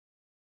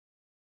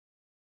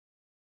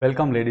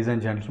Welcome, ladies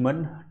and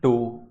gentlemen,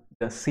 to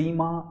the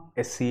Cima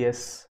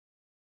SCS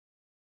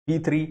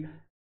P3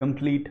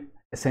 Complete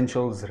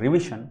Essentials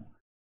Revision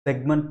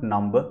segment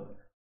number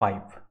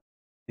 5.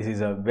 This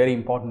is a very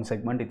important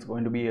segment. It's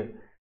going to be a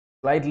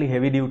slightly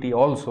heavy duty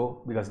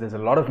also because there's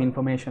a lot of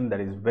information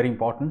that is very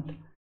important.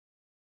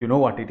 You know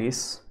what it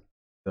is,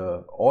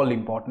 the all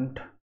important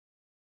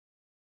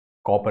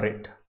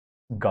corporate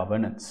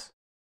governance.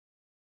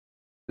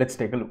 Let's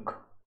take a look.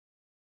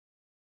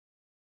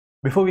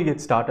 Before we get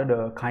started,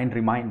 a kind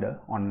reminder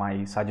on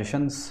my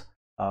suggestions.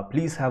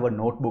 Please have a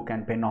notebook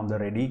and pen on the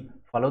ready.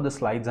 Follow the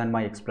slides and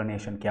my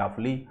explanation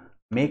carefully.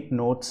 Make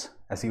notes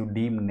as you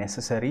deem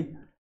necessary.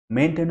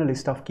 Maintain a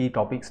list of key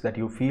topics that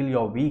you feel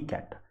you're weak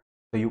at,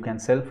 so you can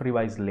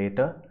self-revise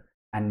later.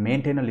 And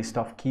maintain a list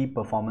of key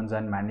performance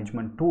and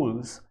management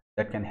tools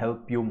that can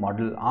help you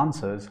model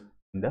answers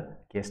in the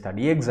case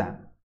study exam.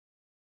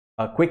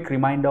 A quick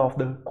reminder of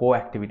the core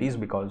activities,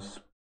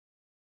 because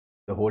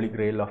the holy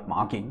grail of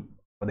marking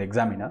for the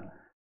examiner.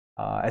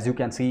 As you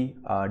can see,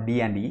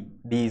 D and E.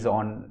 D is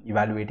on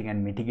evaluating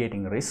and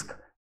mitigating risk.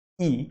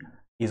 E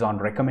is on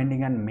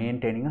recommending and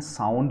maintaining a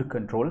sound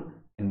control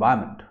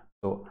environment.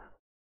 So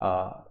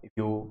if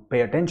you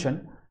pay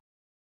attention,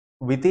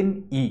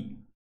 within E,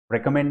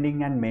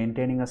 recommending and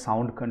maintaining a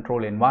sound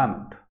control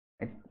environment,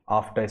 right,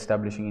 after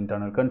establishing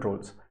internal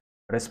controls,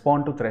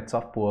 respond to threats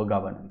of poor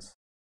governance.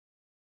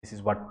 This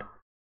is what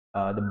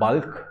the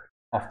bulk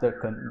of the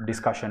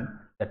discussion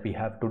that we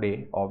have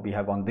today, or we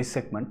have on this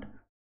segment,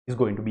 is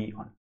going to be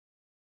on.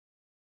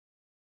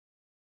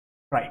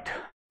 Right,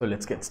 so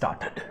let's get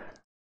started.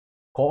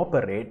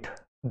 Corporate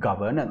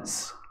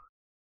governance.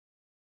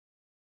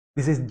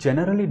 This is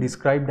generally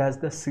described as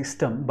the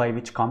system by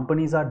which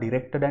companies are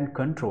directed and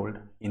controlled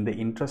in the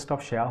interest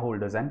of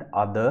shareholders and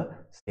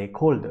other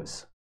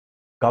stakeholders.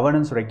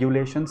 Governance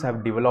regulations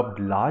have developed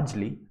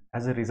largely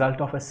as a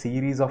result of a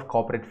series of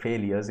corporate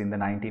failures in the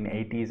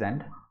 1980s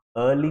and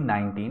early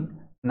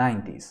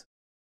 1990s.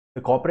 The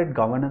corporate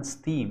governance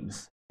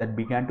themes that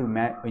began to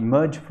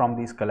emerge from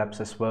these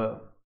collapses were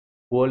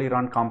poorly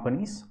run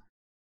companies,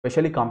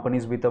 especially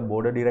companies with a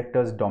board of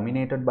directors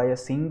dominated by a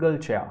single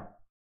chair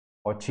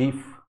or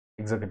chief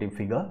executive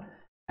figure,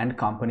 and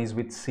companies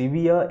with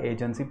severe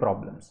agency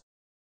problems.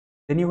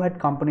 Then you had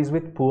companies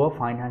with poor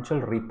financial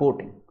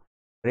reporting,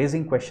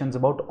 raising questions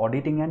about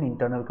auditing and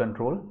internal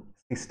control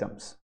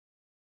systems.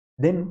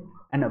 Then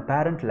an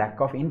apparent lack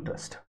of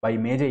interest by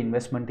major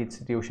investment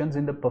institutions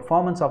in the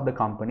performance of the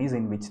companies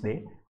in which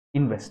they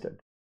invested.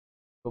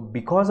 So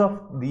because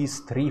of these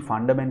three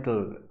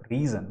fundamental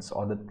reasons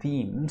or the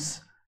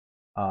themes,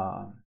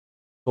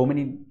 so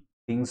many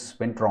things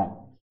went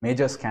wrong.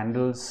 Major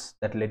scandals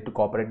that led to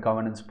corporate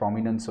governance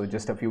prominence. So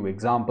just a few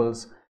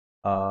examples,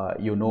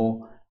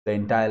 the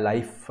entire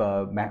life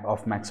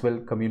of Maxwell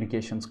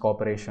Communications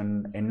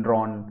Corporation,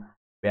 Enron,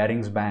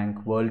 Barings Bank,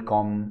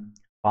 WorldCom,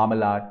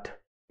 Parmalat,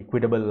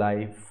 Equitable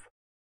Life,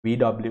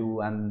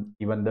 VW, and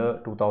even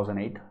the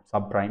 2008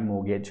 subprime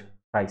mortgage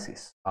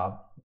crisis are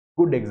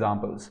good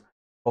examples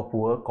of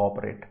poor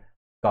corporate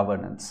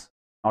governance,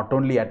 not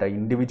only at an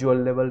individual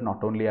level,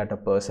 not only at a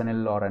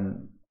personnel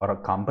or a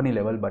company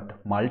level,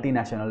 but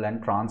multinational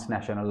and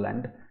transnational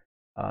and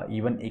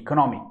even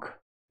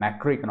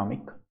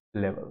macroeconomic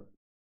level.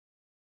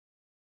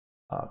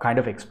 Kind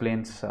of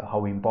explains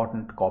how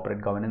important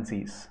corporate governance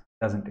is,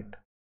 doesn't it?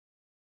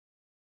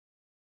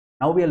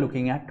 Now we are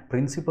looking at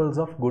principles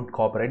of good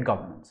corporate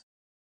governance.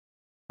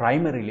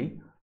 Primarily,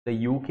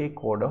 the UK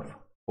Code of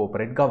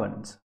Corporate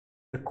Governance.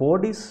 The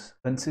code is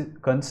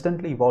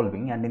constantly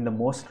evolving, and in the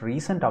most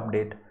recent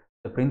update,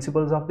 the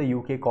principles of the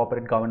UK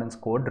Corporate Governance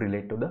Code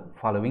relate to the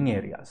following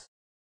areas.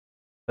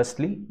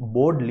 Firstly,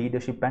 board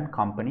leadership and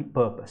company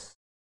purpose.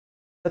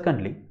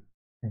 Secondly,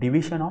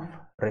 division of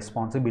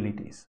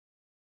responsibilities.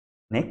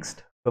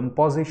 Next,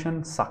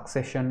 composition,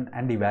 succession,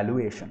 and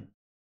evaluation.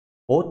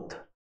 Fourth,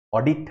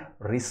 audit,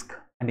 risk,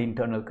 and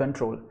internal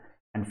control.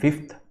 And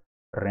fifth,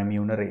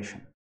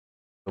 remuneration.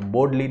 So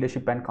board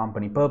leadership and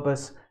company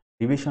purpose,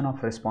 division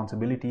of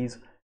responsibilities,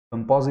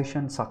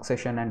 composition,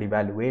 succession, and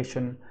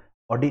evaluation,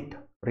 audit,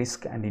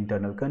 risk, and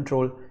internal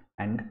control,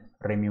 and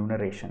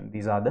remuneration.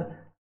 These are the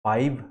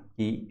 5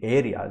 key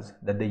areas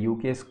that the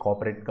UK's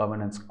Corporate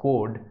Governance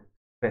Code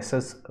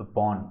stresses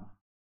upon.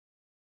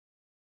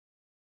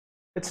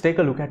 Let's take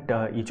a look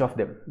at each of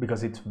them,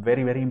 because it's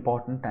very, very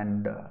important,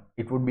 and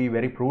it would be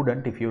very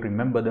prudent if you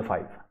remember the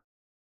 5.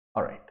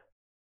 All right.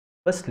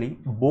 Firstly,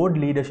 board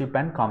leadership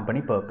and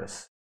company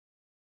purpose.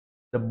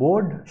 The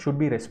board should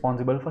be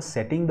responsible for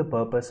setting the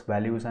purpose,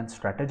 values, and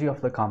strategy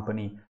of the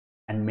company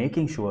and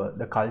making sure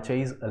the culture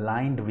is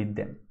aligned with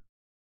them.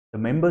 The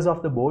members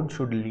of the board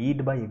should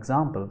lead by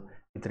example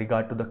with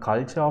regard to the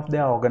culture of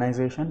their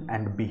organization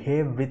and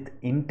behave with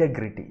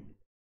integrity.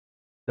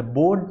 The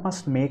board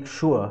must make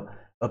sure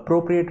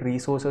appropriate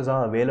resources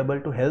are available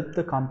to help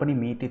the company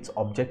meet its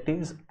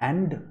objectives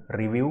and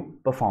review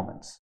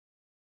performance.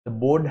 The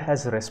board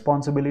has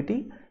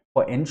responsibility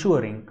for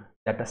ensuring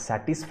that a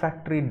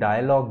satisfactory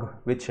dialogue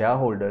with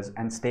shareholders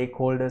and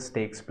stakeholders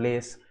takes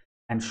place,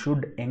 and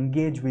should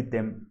engage with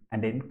them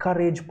and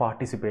encourage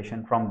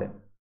participation from them.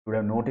 You would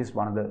have noticed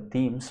one of the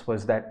themes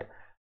was that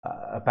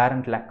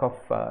apparent lack of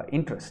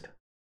interest.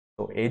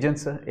 So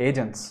agents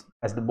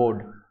as the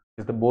board,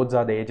 because the boards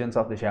are the agents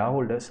of the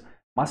shareholders,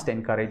 must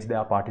encourage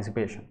their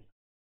participation.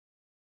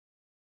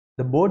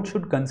 The board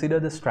should consider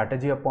the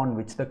strategy upon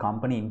which the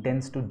company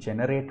intends to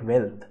generate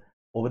wealth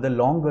over the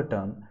longer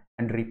term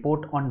and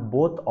report on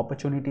both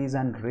opportunities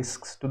and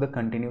risks to the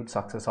continued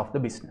success of the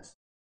business.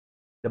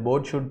 The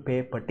board should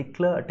pay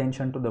particular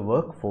attention to the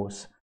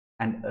workforce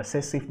and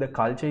assess if the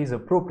culture is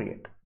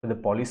appropriate to the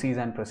policies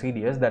and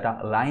procedures that are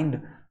aligned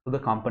to the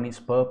company's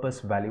purpose,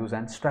 values,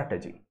 and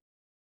strategy.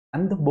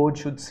 And the board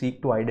should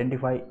seek to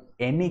identify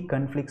any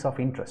conflicts of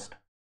interest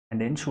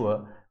and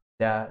ensure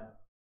there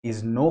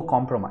is no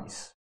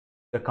compromise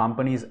the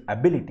company's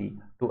ability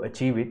to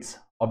achieve its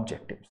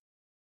objectives.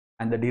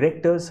 And the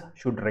directors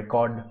should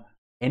record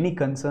any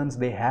concerns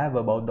they have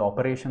about the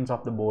operations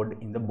of the board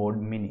in the board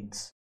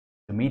minutes,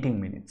 the meeting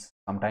minutes,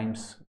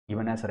 sometimes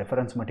given as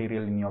reference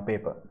material in your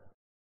paper.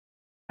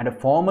 And a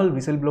formal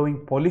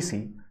whistleblowing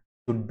policy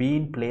should be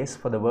in place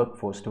for the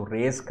workforce to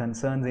raise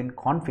concerns in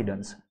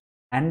confidence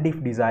and,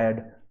 if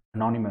desired,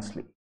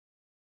 anonymously.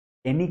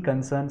 Any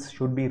concerns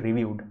should be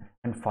reviewed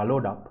and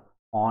followed up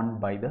on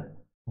by the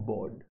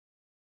board.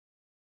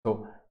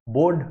 So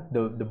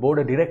the board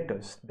of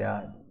directors,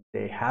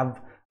 they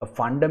have a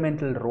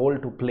fundamental role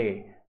to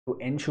play to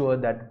ensure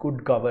that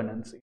good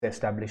governance is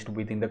established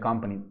within the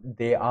company.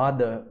 They are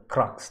the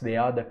crux, they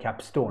are the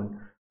capstone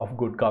of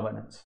good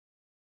governance.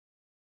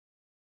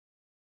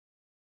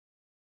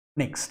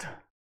 Next,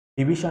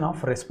 division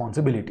of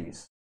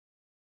responsibilities.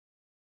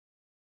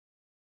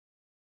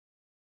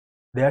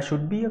 There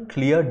should be a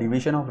clear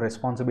division of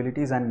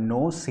responsibilities, and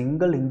no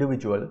single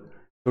individual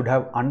should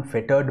have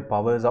unfettered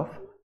powers of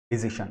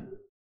decision.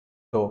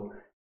 So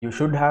you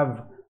should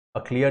have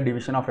a clear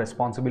division of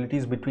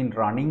responsibilities between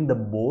running the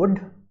board,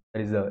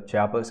 that is the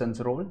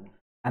chairperson's role,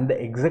 and the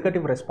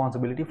executive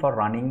responsibility for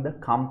running the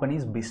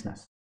company's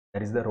business,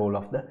 that is the role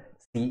of the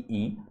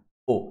CEO.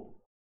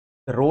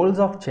 The roles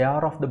of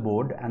chair of the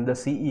board and the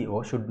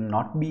CEO should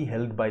not be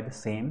held by the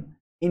same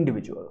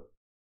individual.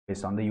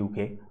 Based on the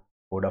UK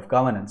Code of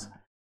Governance,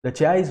 the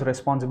chair is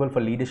responsible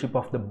for leadership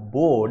of the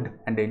board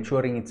and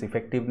ensuring its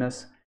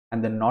effectiveness,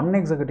 and the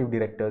non-executive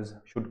directors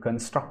should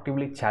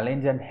constructively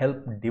challenge and help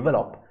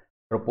develop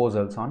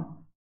proposals on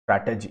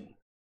strategy.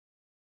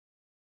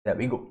 There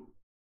we go.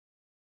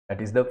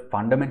 That is the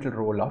fundamental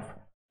role of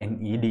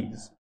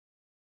NEDs.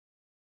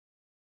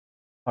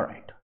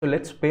 Alright, so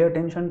let's pay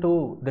attention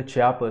to the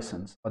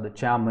chairpersons or the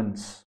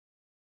chairmans,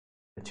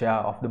 the chair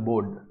of the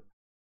board.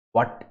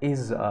 What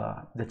is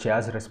the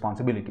chair's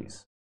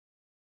responsibilities?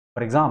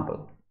 For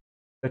example,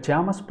 the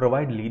chair must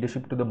provide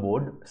leadership to the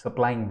board,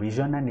 supplying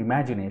vision and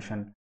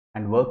imagination,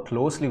 and work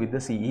closely with the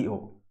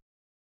CEO.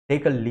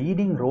 Take a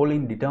leading role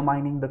in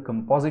determining the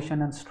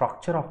composition and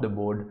structure of the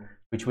board,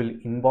 which will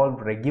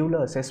involve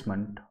regular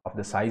assessment of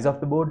the size of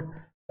the board,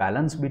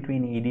 balance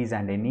between EDs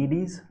and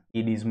NEDs,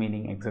 EDs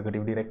meaning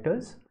executive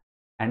directors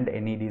and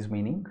NEDs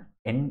meaning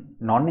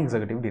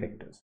non-executive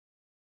directors.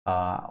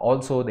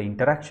 Also the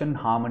interaction,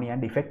 harmony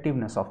and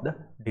effectiveness of the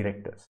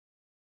directors.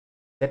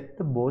 Set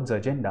the board's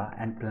agenda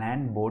and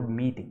plan board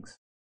meetings.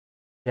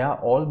 Chair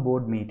all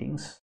board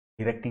meetings,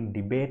 directing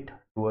debate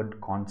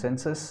toward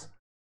consensus.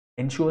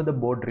 Ensure the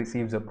board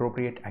receives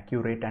appropriate,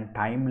 accurate and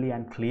timely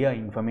and clear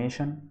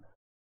information.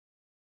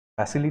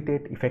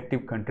 Facilitate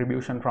effective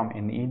contribution from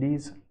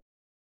NEDs.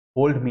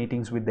 Hold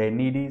meetings with the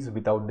NEDs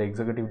without the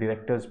executive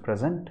directors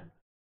present.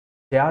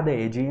 Chair the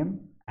AGM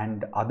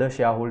and other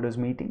shareholders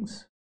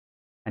meetings,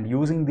 and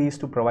using these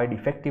to provide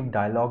effective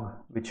dialogue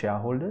with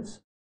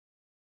shareholders.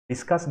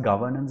 Discuss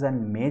governance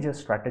and major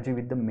strategy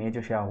with the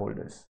major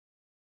shareholders.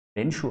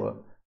 Ensure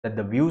that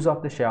the views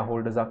of the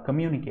shareholders are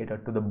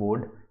communicated to the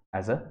board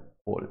as a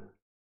whole.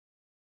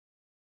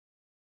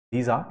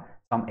 These are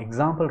some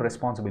example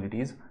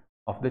responsibilities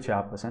of the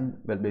chairperson.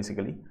 Well,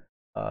 basically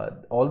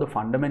all the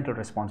fundamental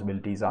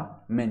responsibilities are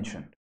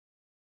mentioned.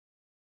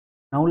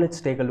 Now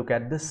let's take a look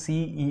at the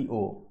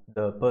CEO,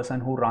 the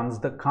person who runs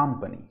the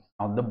company,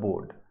 not the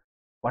board.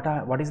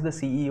 What is the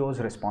CEO's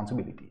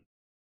responsibility?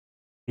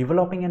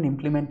 Developing and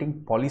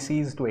implementing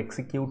policies to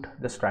execute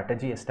the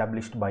strategy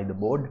established by the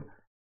board,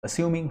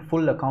 assuming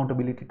full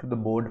accountability to the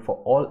board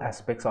for all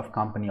aspects of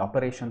company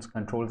operations,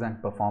 controls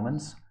and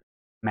performance,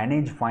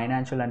 manage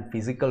financial and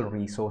physical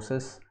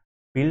resources,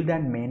 build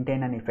and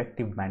maintain an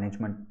effective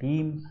management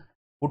team,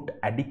 put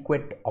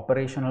adequate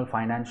operational,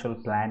 financial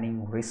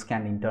planning, risk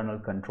and internal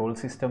control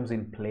systems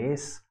in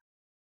place,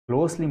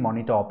 closely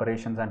monitor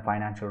operations and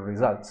financial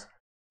results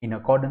in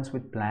accordance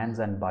with plans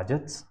and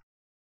budgets,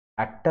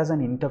 act as an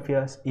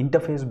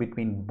interface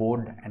between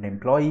board and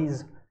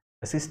employees,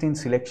 assist in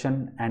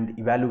selection and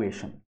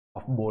evaluation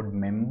of board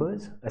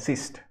members,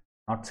 assist,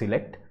 not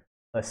select,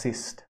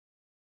 assist,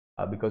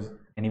 because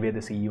anyway the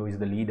CEO is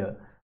the leader,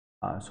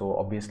 so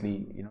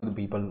obviously the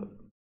people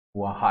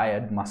who are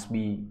hired must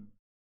be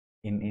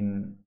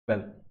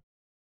well,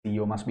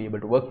 CEO must be able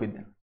to work with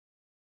them.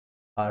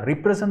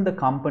 represent the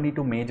company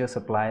to major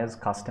suppliers,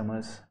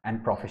 customers,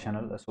 and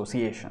professional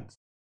associations.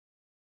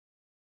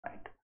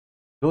 Right.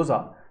 Those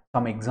are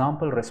some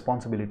example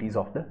responsibilities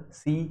of the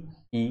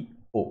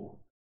CEO.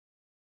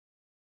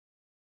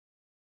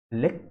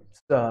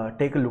 Let's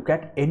take a look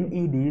at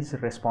NED's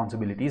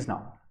responsibilities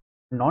now.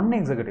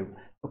 Non-executive.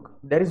 Look,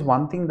 there is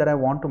one thing that I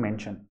want to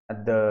mention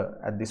at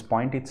this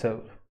point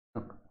itself.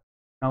 Look,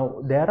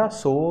 now there are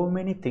so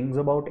many things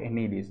about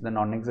NEDs, the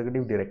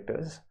non-executive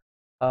directors,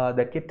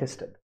 that get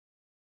tested.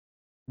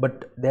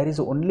 But there is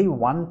only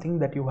one thing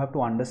that you have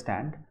to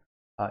understand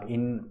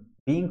in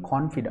being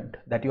confident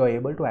that you are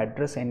able to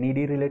address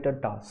NED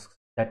related tasks.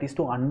 That is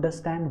to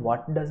understand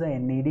what does a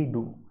NED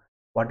do,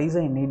 what is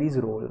a NED's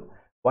role,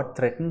 what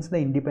threatens the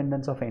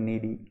independence of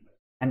NED,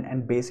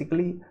 and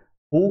basically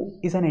who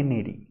is an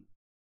NED.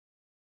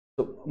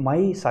 So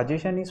my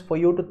suggestion is for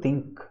you to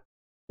think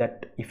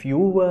that if you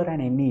were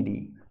an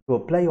NED, to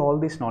apply all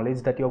this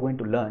knowledge that you're going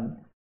to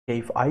learn. Okay,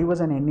 if I was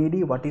an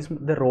NED, what is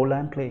the role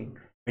I'm playing?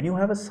 When you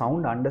have a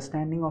sound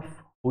understanding of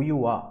who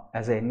you are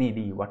as a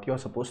NED, what you're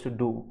supposed to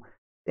do,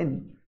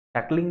 then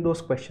tackling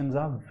those questions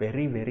are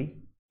very, very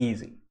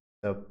easy.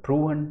 The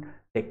proven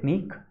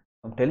technique,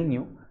 I'm telling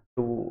you,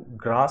 to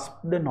grasp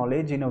the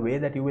knowledge in a way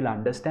that you will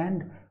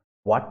understand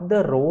what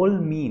the role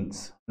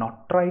means,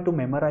 not try to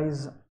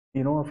memorize,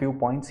 a few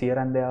points here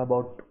and there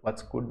about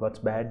what's good, what's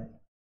bad,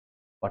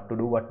 what to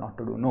do, what not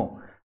to do.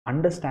 No,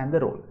 understand the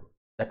role.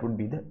 That would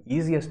be the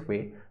easiest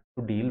way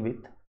to deal with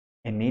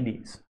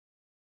NEDs.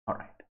 All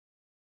right.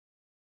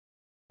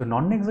 So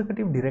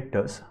non-executive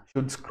directors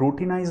should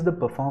scrutinize the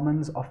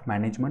performance of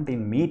management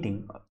in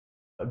meeting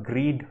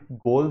agreed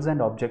goals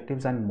and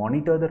objectives and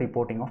monitor the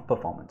reporting of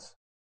performance.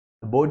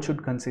 The board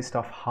should consist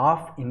of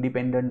half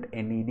independent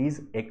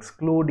NEDs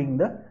excluding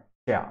the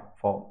chair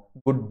for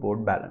good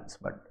board balance.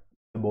 But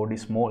if the board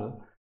is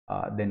small,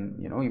 then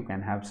you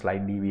can have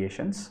slight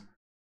deviations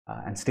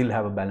and still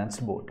have a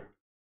balanced board.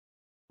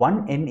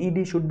 One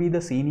NED should be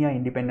the senior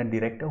independent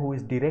director who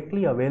is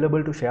directly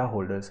available to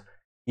shareholders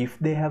if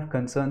they have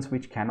concerns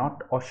which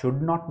cannot or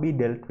should not be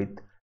dealt with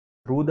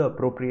through the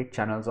appropriate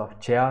channels of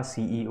chair,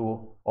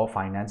 CEO, or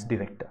finance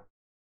director.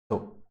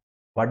 So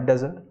what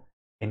does a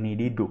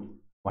NED do?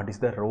 What is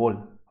the role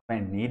of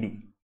an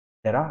NED?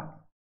 There are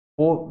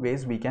 4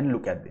 ways we can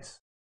look at this.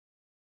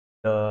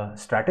 The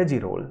strategy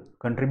role,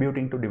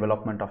 contributing to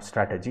development of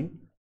strategy.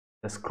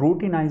 The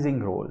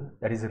scrutinizing role,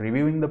 that is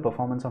reviewing the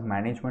performance of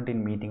management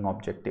in meeting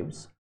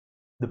objectives.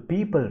 The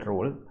people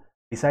role,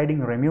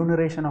 deciding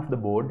remuneration of the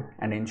board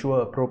and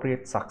ensure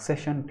appropriate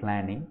succession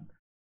planning.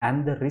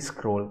 And the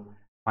risk role,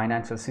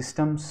 financial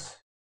systems,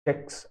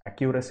 checks,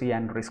 accuracy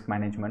and risk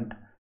management,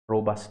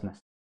 robustness,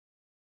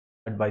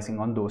 advising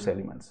on those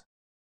elements.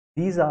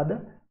 These are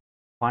the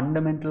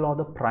fundamental or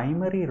the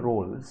primary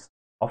roles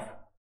of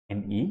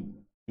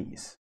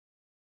NEDs.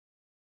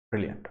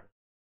 Brilliant.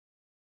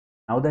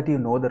 Now that you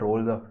know the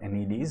roles of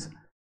NEDs,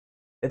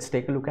 let's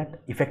take a look at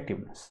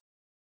effectiveness.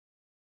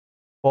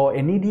 For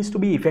NEDs to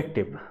be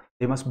effective,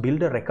 they must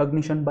build a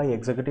recognition by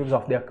executives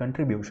of their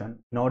contribution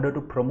in order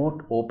to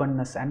promote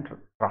openness and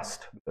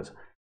trust, because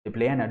they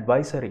play an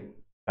advisory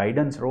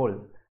guidance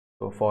role.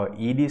 So for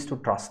EDs to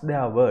trust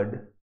their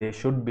word, they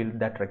should build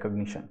that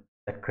recognition,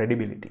 that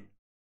credibility.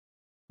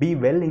 Be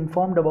well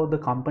informed about the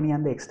company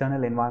and the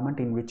external environment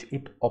in which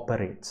it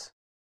operates.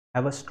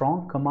 Have a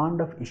strong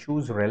command of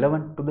issues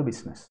relevant to the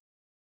business.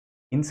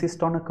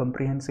 Insist on a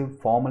comprehensive,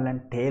 formal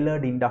and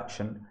tailored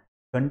induction.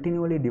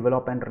 Continually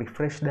develop and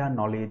refresh their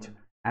knowledge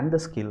and the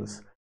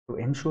skills to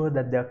ensure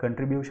that their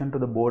contribution to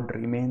the board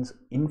remains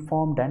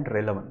informed and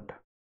relevant.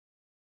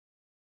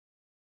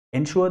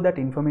 Ensure that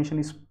information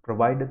is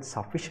provided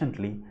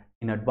sufficiently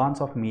in advance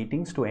of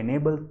meetings to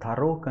enable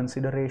thorough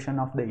consideration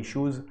of the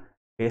issues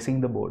facing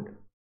the board.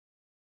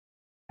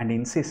 And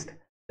insist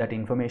that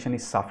information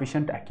is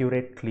sufficient,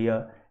 accurate,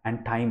 clear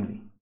and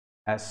timely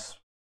as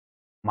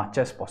much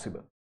as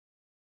possible.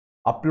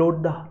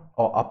 Uphold the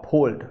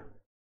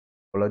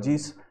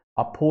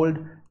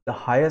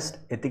highest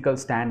ethical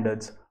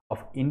standards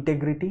of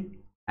integrity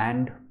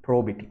and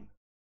probing.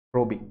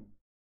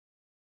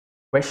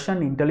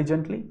 Question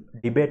intelligently,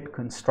 debate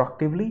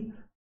constructively,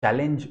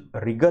 challenge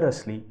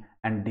rigorously,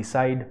 and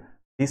decide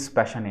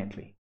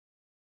dispassionately.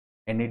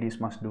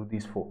 NEDs must do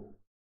these 4.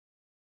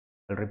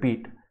 I'll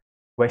repeat.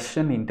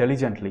 Question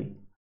intelligently,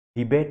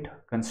 debate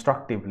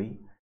constructively,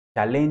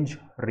 challenge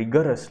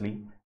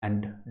rigorously,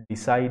 and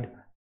decide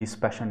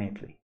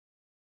dispassionately.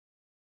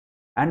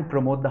 And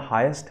promote the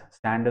highest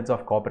standards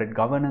of corporate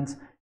governance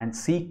and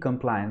seek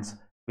compliance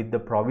with the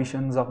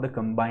provisions of the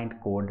combined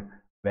code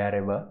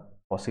wherever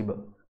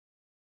possible.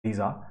 These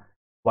are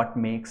what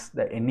makes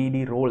the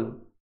NED role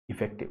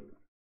effective.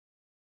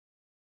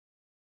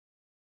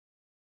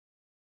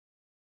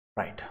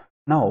 Right.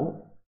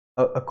 Now,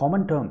 a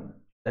common term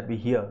that we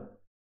hear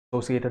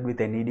associated with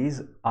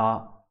NEDs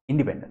are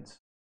independence,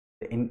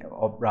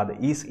 or rather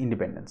is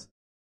independence.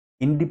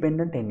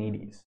 Independent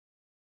NEDs.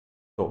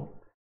 So,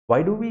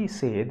 why do we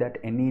say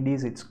that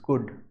NEDs it's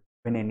good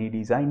when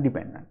NEDs are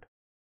independent?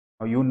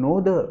 Now, you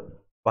know the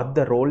what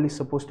the role is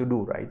supposed to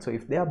do, right? So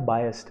if they are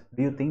biased,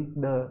 do you think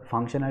the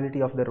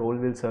functionality of the role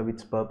will serve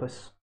its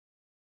purpose?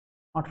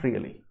 Not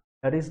really.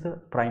 That is the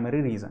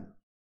primary reason.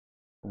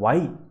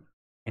 Why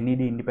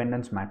NED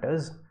independence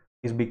matters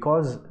is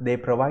because they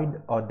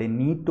provide, or they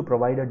need to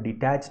provide, a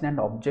detached and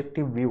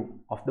objective view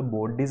of the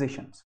board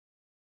decisions,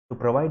 to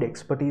provide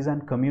expertise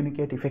and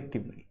communicate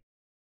effectively,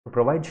 to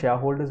provide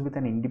shareholders with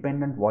an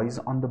independent voice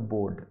on the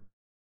board,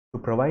 to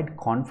provide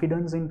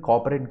confidence in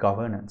corporate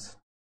governance,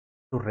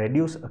 to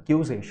reduce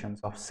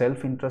accusations of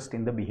self-interest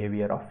in the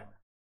behavior of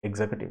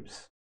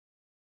executives.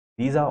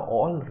 These are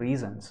all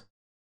reasons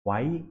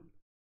why,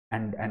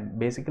 and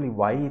basically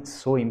why it's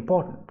so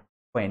important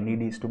for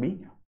NEDs to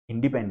be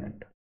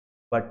independent.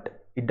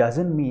 But it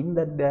doesn't mean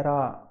that there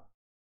are,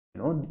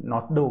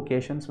 not the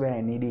occasions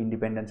where NED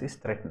independence is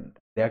threatened.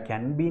 There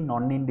can be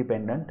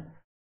non-independent,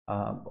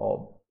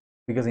 or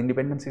because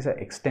independence is an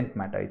extent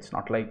matter. It's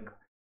not like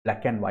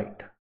black and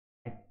white.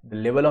 Right? The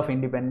level of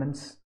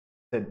independence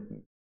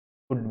could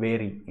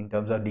vary in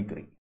terms of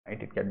degree.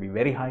 Right? It can be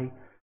very high,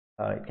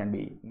 it can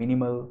be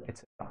minimal,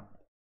 etc.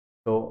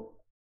 So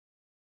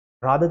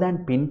rather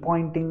than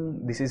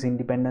pinpointing this is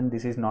independent,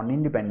 this is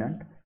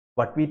non-independent,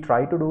 what we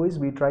try to do is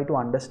we try to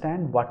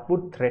understand what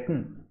would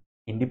threaten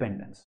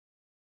independence.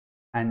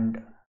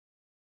 And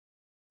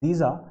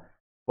these are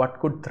what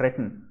could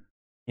threaten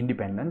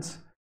independence.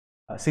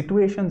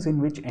 Situations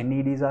in which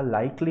NEDs are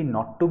likely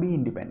not to be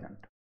independent.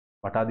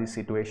 What are these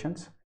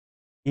situations?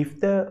 If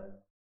the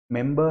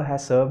member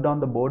has served on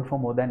the board for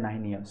more than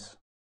 9 years,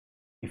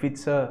 if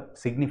it's a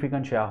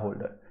significant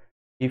shareholder,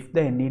 if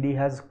the NED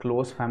has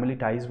close family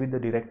ties with the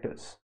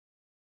directors,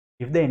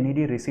 if the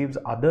NED receives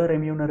other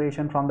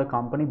remuneration from the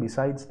company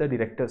besides the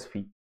director's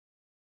fee,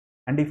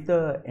 and if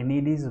the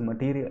NED's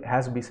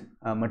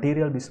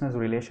material business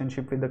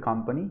relationship with the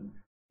company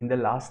in the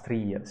last 3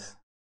 years,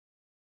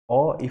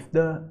 or if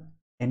the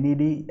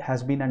NED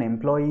has been an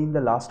employee in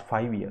the last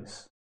 5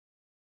 years,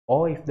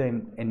 or if the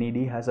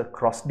NED has a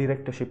cross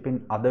directorship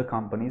in other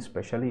companies,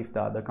 especially if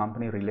the other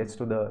company relates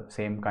to the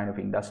same kind of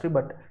industry,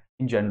 but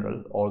in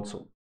general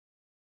also,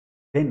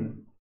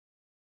 then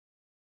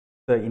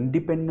the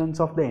independence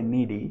of the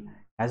NED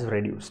has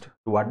reduced.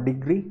 To what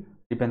degree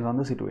depends on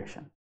the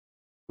situation.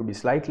 It could be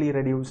slightly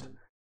reduced,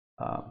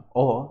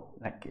 or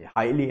like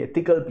highly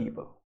ethical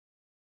people,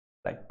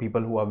 like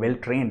people who are well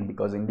trained,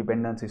 because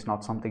independence is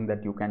not something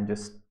that you can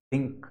just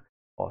think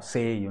or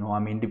say,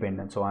 I'm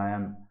independent, so I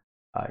am.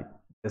 It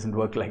doesn't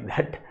work like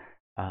that.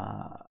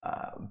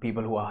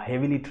 People who are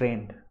heavily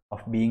trained of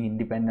being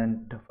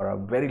independent for a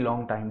very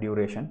long time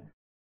duration,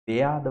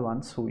 they are the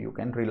ones who you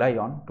can rely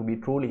on to be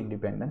truly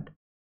independent,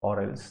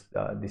 or else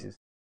this is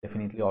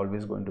definitely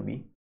always going to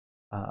be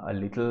a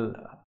little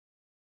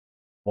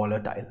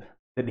volatile,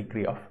 the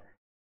degree of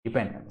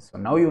dependence. So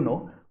now you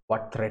know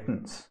what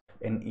threatens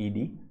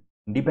NED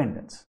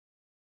independence.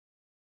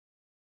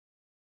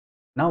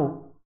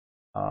 Now,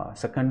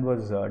 second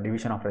was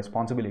division of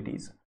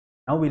responsibilities.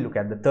 Now we look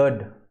at the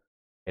third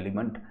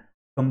element,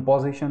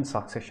 composition,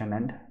 succession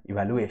and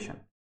evaluation.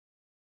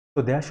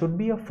 So there should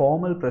be a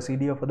formal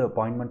procedure for the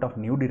appointment of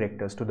new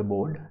directors to the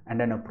board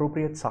and an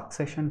appropriate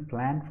succession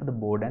plan for the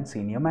board and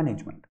senior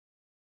management.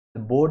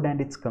 The board and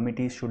its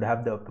committees should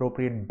have the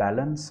appropriate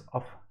balance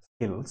of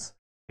skills,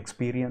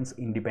 experience,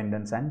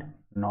 independence and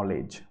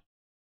knowledge.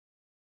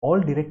 All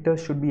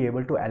directors should be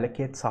able to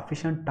allocate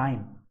sufficient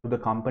time to the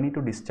company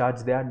to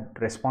discharge their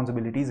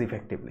responsibilities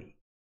effectively.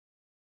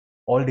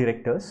 All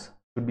directors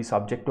should be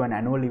subject to an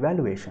annual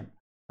evaluation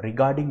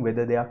regarding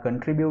whether they are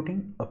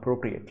contributing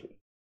appropriately.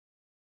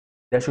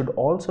 There should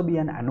also be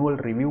an annual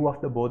review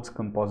of the board's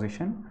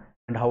composition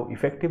and how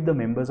effective the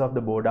members of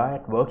the board are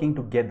at working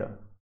together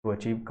to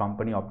achieve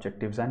company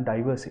objectives and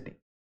diversity.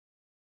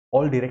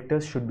 All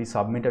directors should be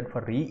submitted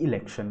for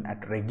re-election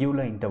at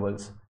regular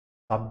intervals,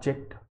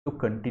 subject to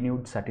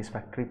continued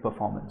satisfactory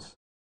performance.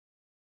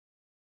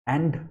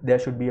 And there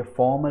should be a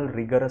formal,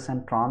 rigorous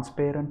and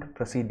transparent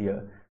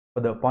procedure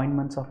for the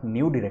appointments of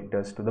new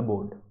directors to the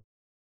board,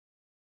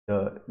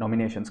 the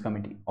nominations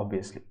committee,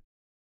 obviously.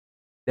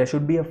 There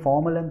should be a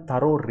formal and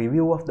thorough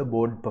review of the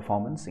board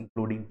performance,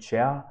 including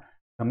chair,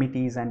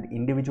 committees and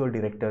individual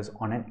directors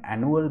on an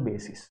annual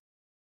basis.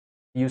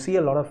 You see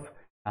a lot of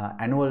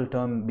annual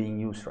term being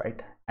used, right?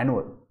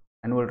 Annual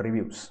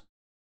reviews,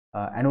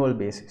 annual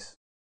basis.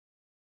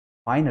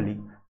 Finally,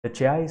 the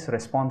chair is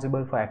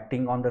responsible for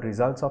acting on the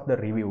results of the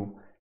review,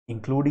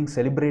 including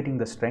celebrating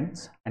the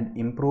strengths and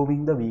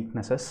improving the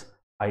weaknesses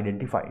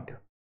identified.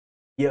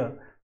 Here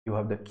you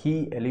have the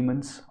key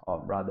elements,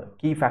 or rather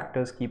key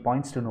factors, key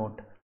points to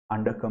note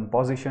under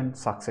composition,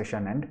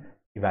 succession and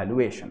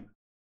evaluation.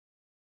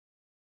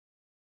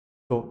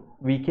 So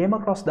we came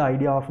across the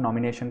idea of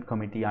nomination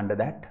committee. Under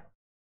that,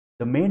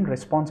 the main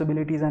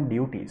responsibilities and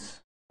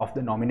duties of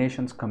the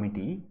nominations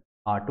committee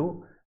are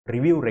to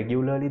review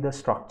regularly the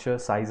structure,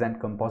 size and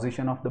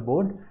composition of the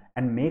board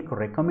and make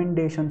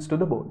recommendations to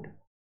the board.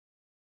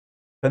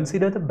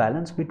 Consider the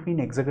balance between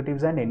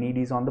executives and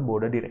NEDs on the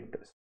board of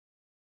directors.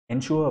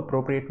 Ensure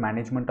appropriate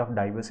management of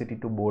diversity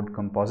to board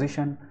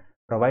composition.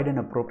 Provide an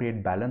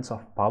appropriate balance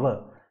of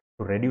power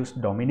to reduce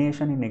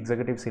domination in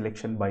executive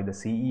selection by the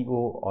CEO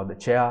or the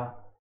chair,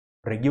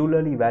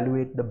 regularly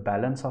evaluate the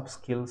balance of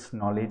skills,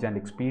 knowledge, and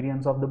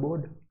experience of the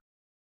board,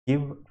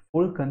 give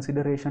full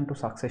consideration to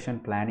succession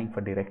planning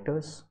for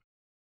directors,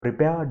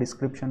 prepare a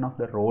description of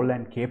the role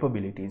and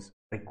capabilities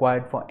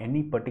required for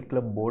any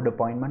particular board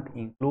appointment,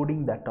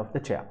 including that of the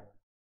chair.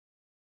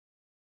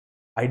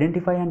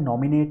 Identify and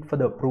nominate for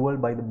the approval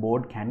by the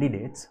board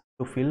candidates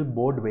to fill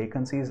board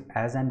vacancies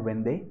as and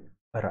when they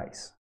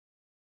arise.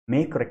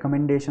 Make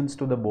recommendations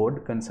to the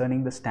board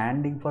concerning the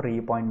standing for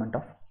reappointment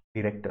of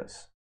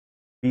directors.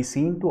 Be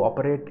seen to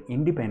operate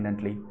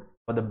independently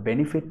for the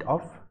benefit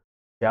of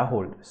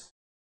shareholders,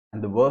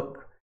 and the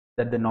work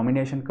that the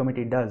nomination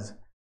committee does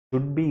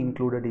should be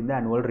included in the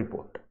annual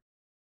report.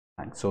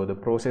 And so the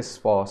process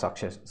for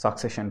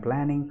succession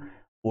planning,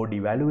 board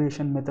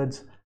evaluation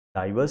methods,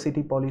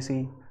 diversity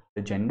policy,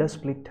 the gender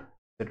split,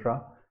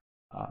 etc.,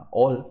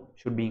 all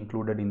should be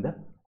included in the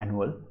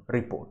annual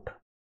report,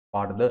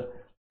 part of the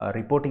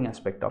reporting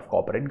aspect of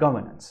corporate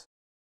governance.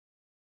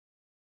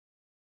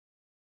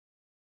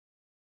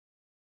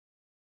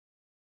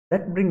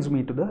 That brings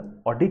me to the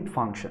audit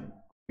function.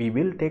 We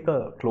will take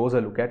a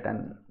closer look at,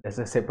 and there's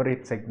a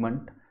separate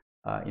segment.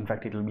 In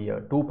fact, it will be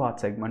a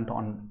two-part segment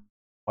on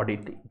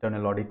audit,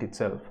 internal audit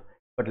itself.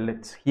 But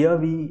here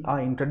we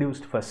are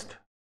introduced first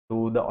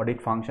to the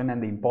audit function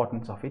and the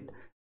importance of it.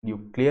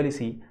 You clearly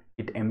see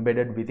it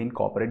embedded within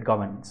corporate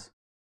governance.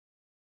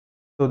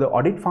 So the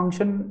audit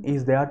function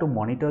is there to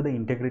monitor the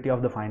integrity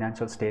of the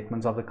financial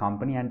statements of the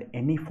company and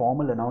any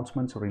formal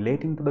announcements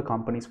relating to the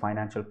company's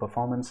financial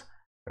performance,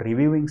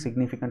 reviewing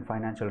significant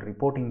financial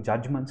reporting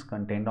judgments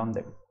contained on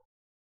them.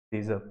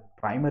 This is a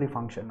primary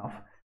function of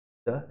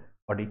the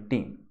audit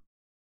team.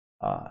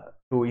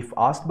 So if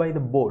asked by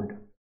the board,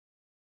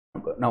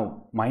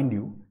 now mind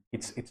you,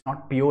 it's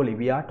not purely,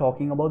 we are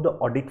talking about the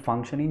audit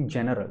function in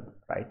general,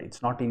 right?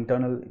 It's not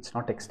internal, it's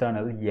not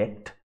external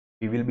yet.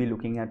 We will be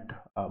looking at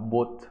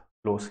both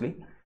closely,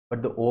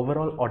 but the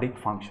overall audit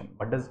function,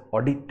 what does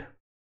audit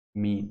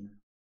mean?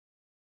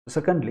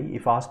 Secondly,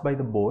 if asked by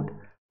the board,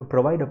 to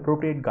provide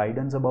appropriate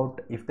guidance about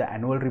if the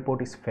annual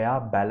report is fair,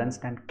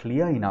 balanced, and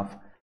clear enough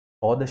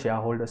for the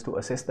shareholders to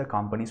assess the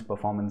company's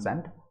performance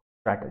and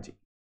strategy.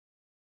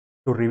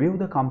 To review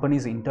the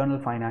company's internal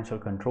financial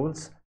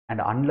controls,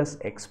 and unless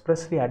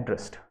expressly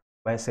addressed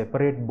by a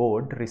separate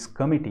board risk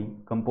committee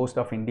composed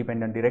of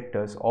independent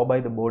directors or by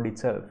the board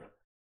itself,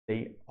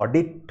 the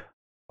audit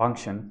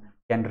function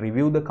can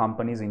review the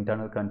company's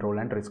internal control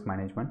and risk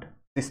management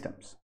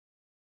systems.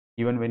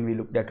 Even when we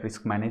looked at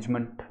risk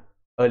management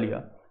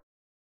earlier,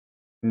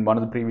 in one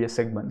of the previous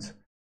segments,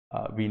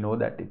 we know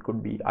that it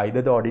could be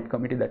either the audit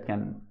committee that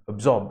can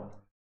absorb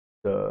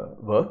the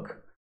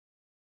work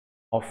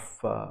of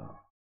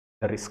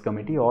the risk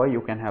committee, or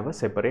you can have a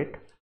separate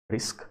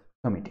risk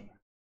committee.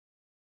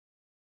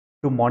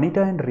 To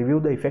monitor and review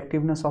the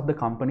effectiveness of the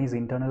company's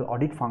internal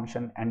audit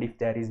function, and if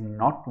there is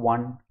not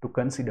one, to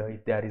consider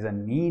if there is a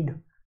need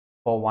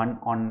for one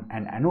on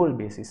an annual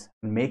basis,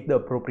 and make the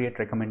appropriate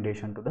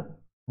recommendation to the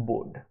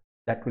board.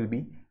 That will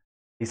be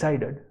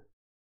decided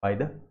by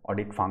the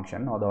audit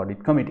function or the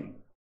audit committee.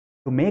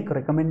 To make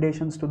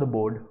recommendations to the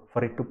board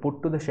for it to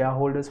put to the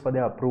shareholders for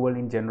their approval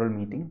in general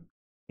meeting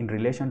in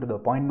relation to the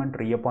appointment,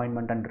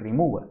 reappointment, and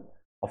removal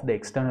of the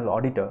external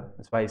auditor.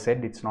 That's why I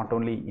said it's not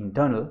only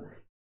internal,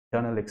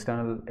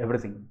 external,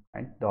 everything,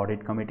 right? The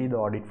audit committee, the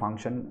audit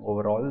function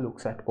overall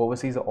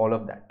oversees all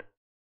of that.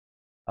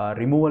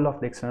 Removal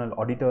of the external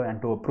auditor,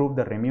 and to approve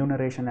the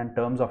remuneration and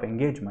terms of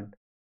engagement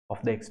of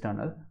the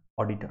external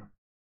auditor.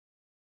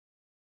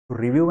 To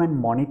review and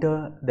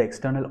monitor the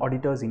external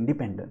auditor's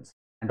independence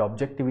and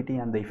objectivity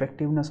and the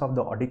effectiveness of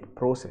the audit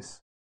process,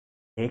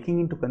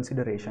 taking into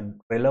consideration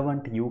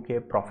relevant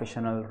UK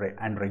professional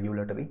and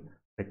regulatory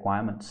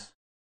requirements,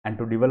 and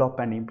to develop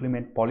and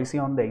implement policy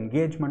on the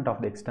engagement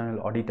of the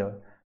external auditor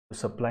to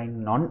supply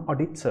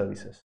non-audit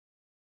services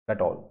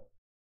at all,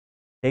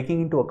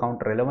 taking into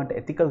account relevant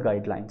ethical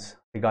guidelines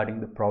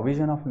regarding the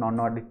provision of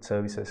non-audit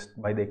services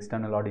by the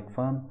external audit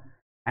firm,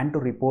 and to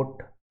report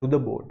to the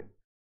board,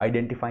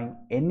 identifying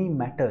any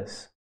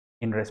matters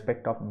in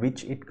respect of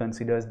which it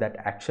considers that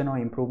action or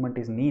improvement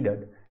is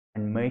needed,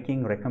 and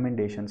making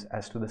recommendations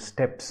as to the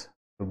steps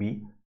to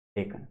be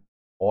taken.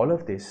 All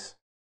of this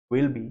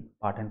will be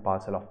part and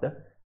parcel of the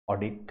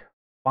audit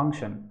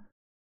function,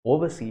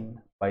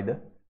 overseen by the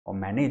or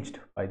managed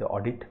by the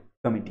audit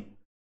committee.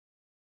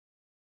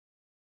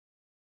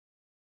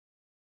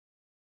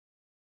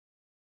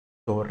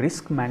 So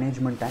risk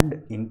management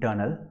and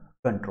internal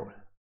control,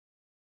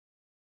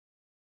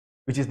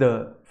 which is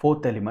the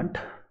fourth element.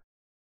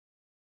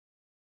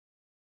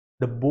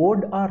 The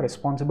board are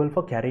responsible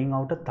for carrying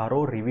out a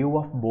thorough review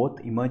of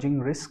both emerging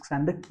risks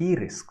and the key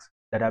risks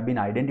that have been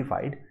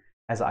identified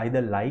as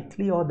either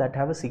likely or that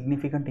have a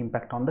significant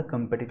impact on the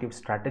competitive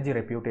strategy,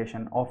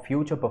 reputation, or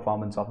future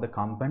performance of the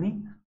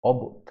company, or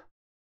both.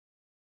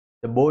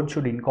 The board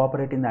should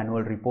incorporate in the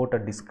annual report a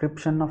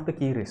description of the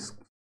key risks,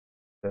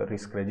 the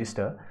risk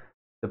register,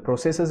 the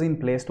processes in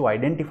place to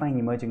identifying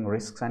emerging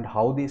risks, and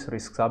how these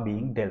risks are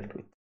being dealt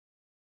with.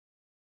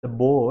 The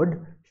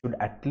board should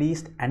at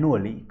least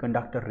annually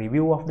conduct a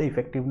review of the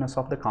effectiveness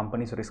of the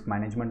company's risk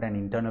management and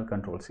internal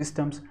control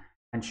systems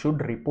and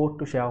should report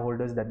to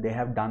shareholders that they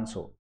have done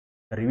so.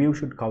 The review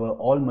should cover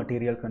all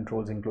material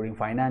controls, including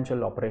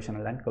financial,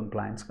 operational, and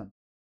compliance controls.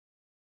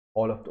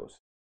 All of those.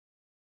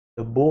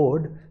 The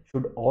board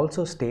should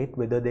also state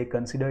whether they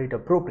consider it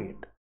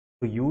appropriate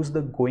to use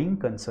the going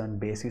concern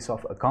basis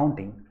of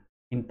accounting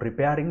in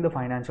preparing the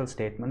financial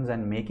statements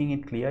and making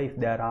it clear if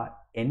there are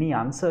any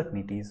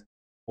uncertainties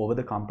over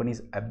the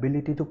company's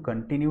ability to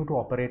continue to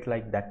operate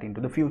like that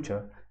into the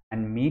future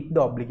and meet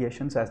the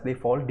obligations as they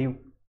fall due,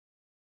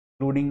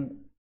 including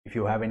if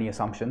you have any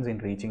assumptions in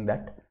reaching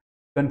that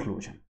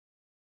conclusion.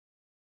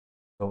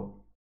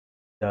 So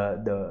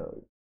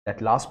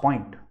that last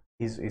point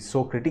is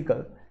so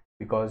critical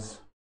because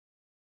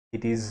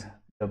it is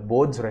the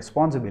board's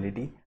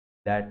responsibility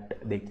that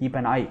they keep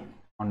an eye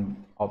on,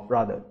 or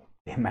rather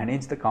they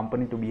manage the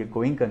company to be a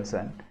going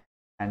concern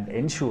and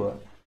ensure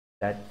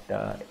that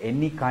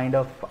any kind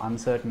of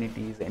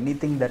uncertainties,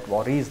 anything that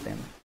worries them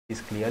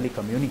is clearly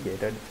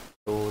communicated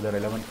to the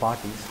relevant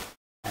parties,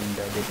 and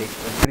they take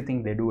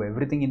everything, they do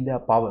everything in their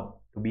power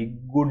to be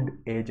good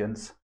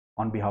agents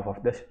on behalf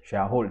of the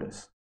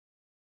shareholders.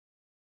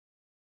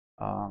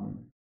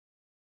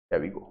 There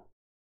we go.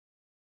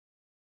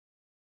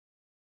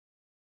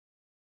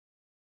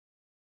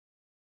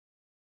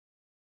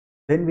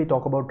 Then we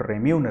talk about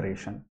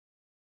remuneration.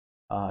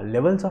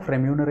 Levels of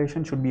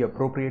remuneration should be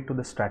appropriate to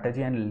the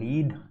strategy and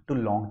lead to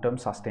long-term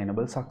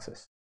sustainable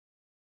success.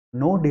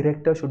 No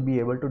director should be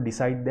able to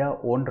decide their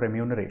own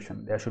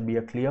remuneration. There should be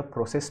a clear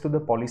process to the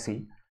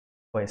policy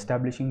for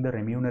establishing the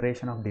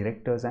remuneration of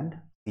directors and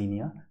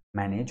senior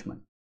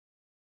management.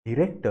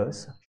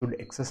 Directors should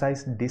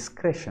exercise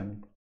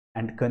discretion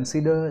and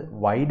consider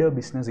wider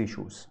business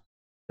issues,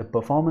 the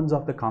performance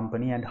of the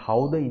company, and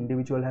how the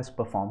individual has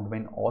performed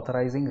when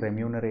authorizing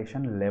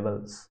remuneration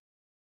levels.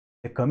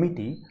 The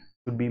committee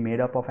should be made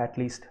up of at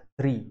least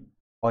 3,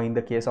 or in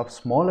the case of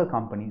smaller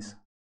companies,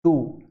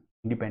 2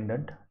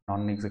 independent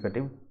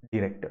non-executive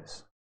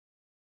directors.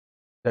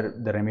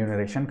 The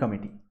remuneration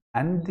committee.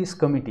 And this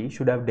committee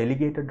should have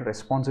delegated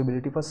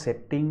responsibility for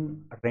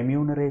setting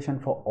remuneration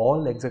for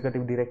all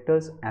executive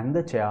directors and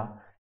the chair,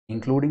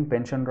 including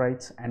pension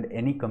rights and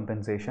any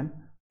compensation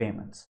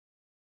payments.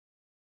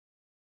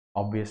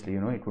 Obviously,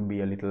 it would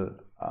be a little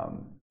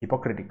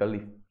hypocritical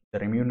if the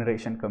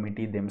remuneration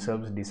committee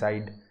themselves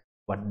decide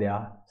what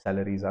their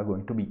salaries are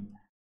going to be.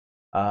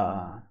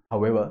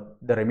 However,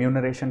 the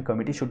remuneration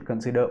committee should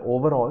consider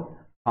overall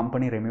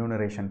company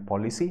remuneration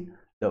policy,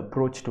 the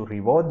approach to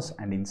rewards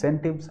and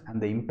incentives,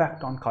 and the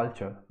impact on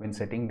culture when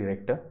setting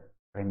director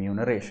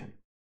remuneration.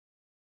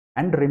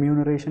 And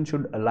remuneration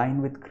should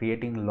align with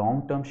creating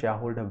long-term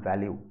shareholder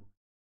value,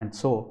 and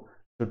so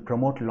should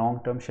promote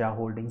long-term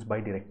shareholdings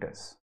by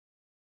directors,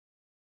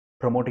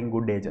 promoting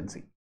good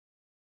agency.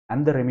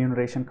 And the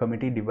remuneration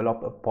committee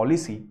develop a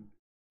policy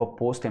for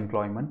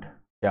post-employment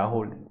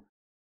shareholding.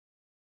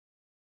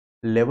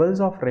 Levels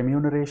of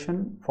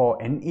remuneration for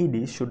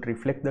NEDs should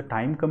reflect the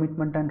time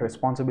commitment and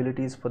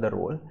responsibilities for the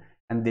role,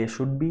 and they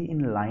should be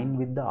in line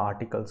with the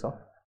Articles of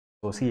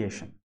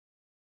Association.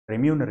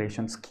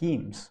 Remuneration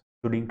schemes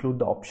should include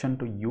the option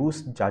to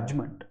use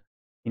judgment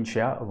in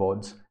share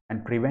awards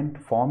and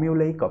prevent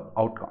formulaic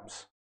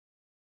outcomes.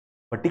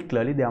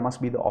 Particularly, there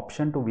must be the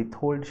option to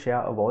withhold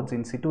share awards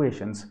in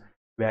situations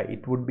where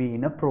it would be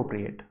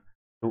inappropriate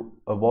to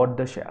award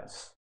the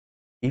shares.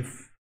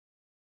 If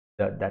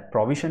that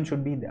provision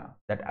should be there,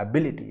 that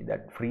ability,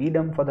 that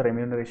freedom for the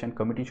remuneration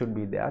committee should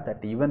be there,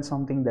 that even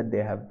something that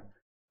they have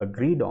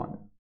agreed on,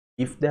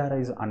 if there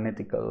is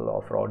unethical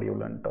or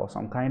fraudulent or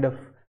some kind of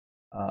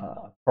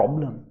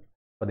problem,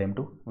 for them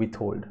to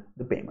withhold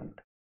the payment.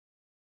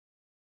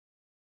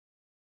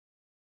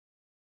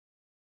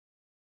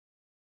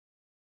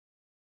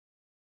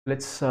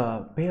 Let's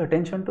pay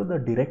attention to the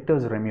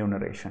director's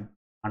remuneration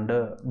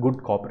under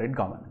good corporate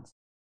governance.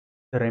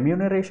 The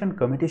remuneration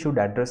committee should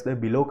address the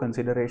below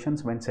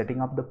considerations when setting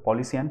up the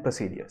policy and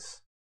procedures.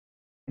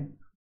 It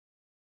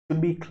should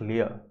be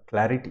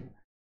clarity.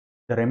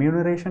 The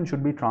remuneration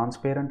should be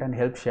transparent and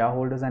help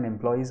shareholders and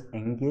employees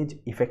engage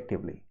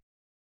effectively.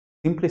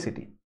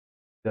 Simplicity.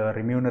 The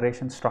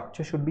remuneration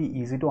structure should be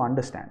easy to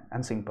understand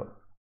and simple.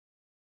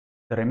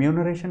 The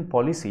remuneration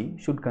policy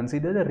should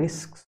consider the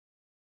risks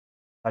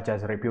such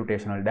as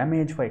reputational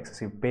damage for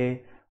excessive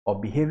pay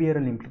or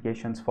behavioral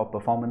implications for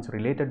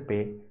performance-related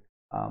pay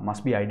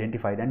must be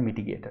identified and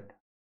mitigated.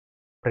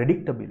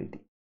 Predictability.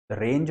 The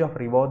range of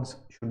rewards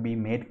should be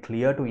made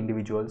clear to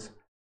individuals,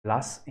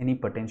 plus any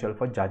potential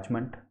for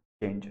judgment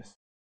changes.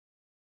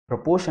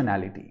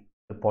 Proportionality.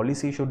 The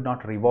policy should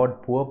not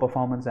reward poor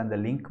performance, and the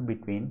link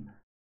between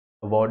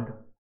award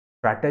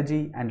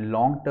strategy and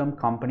long-term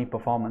company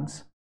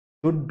performance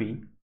should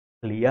be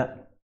clear.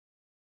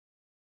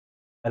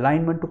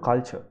 Alignment to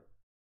culture.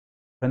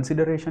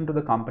 Consideration to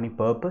the company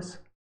purpose,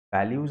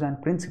 values,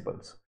 and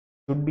principles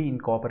should be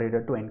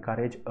incorporated to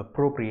encourage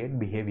appropriate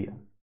behavior.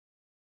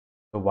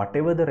 So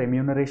whatever the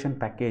remuneration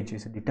package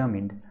is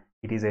determined,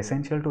 it is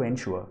essential to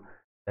ensure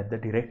that the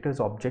director's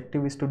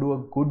objective is to do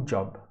a good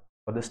job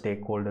for the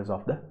stakeholders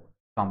of the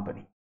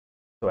company.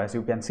 So as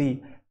you can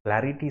see,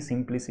 clarity,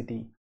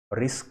 simplicity,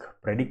 risk,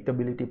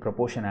 predictability,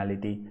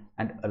 proportionality,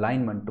 and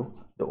alignment to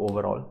the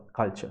overall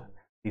culture.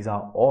 These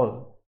are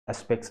all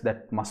aspects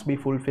that must be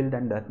fulfilled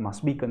and that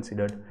must be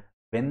considered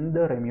when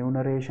the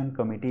remuneration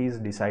committee is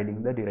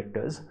deciding the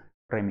director's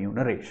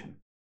remuneration.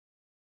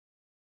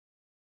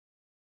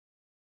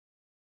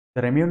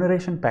 The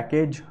remuneration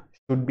package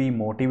should be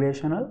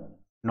motivational,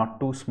 not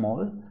too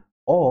small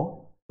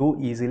or too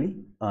easily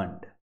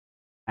earned.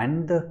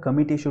 And the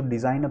committee should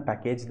design a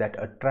package that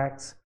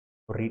attracts,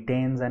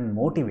 retains, and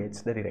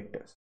motivates the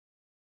directors.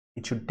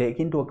 It should take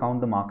into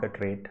account the market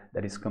rate,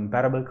 that is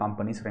comparable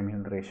companies'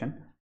 remuneration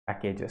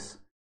packages,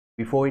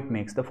 before it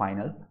makes the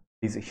final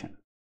decision.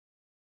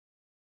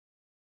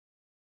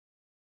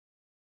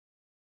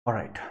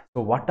 Alright,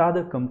 so what are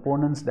the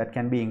components that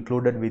can be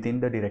included within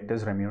the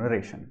director's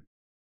remuneration?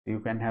 You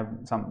can have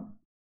some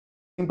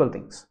simple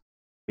things: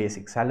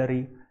 basic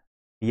salary,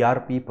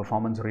 PRP,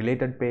 performance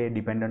related pay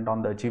dependent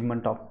on the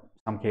achievement of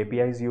some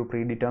KPIs you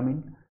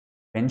predetermine,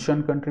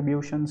 pension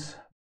contributions,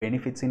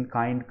 benefits in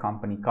kind,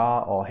 company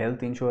car or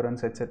health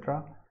insurance,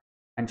 etc.,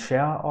 and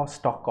share or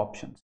stock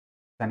options.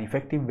 It's an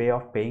effective way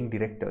of paying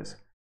directors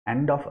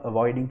and of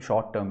avoiding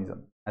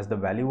short-termism, as the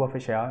value of a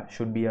share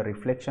should be a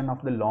reflection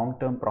of the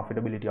long-term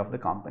profitability of the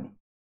company.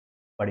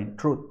 But in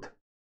truth,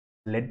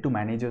 led to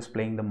managers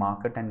playing the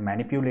market and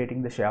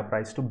manipulating the share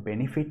price to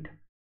benefit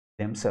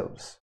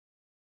themselves.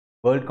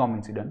 WorldCom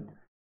incident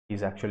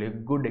is actually a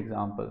good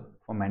example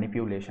for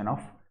manipulation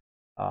of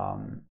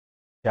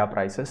share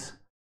prices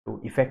to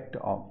effect,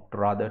 or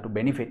rather to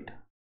benefit,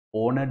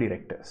 owner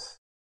directors.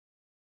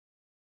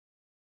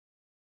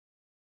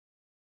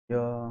 Here,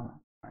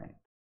 right,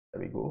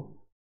 there we go.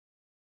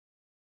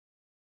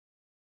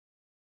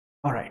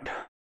 All right,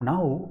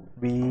 now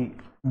we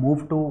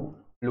move to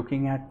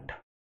looking at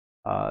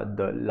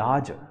the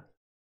larger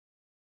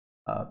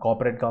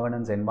corporate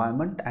governance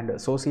environment and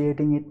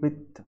associating it with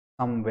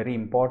some very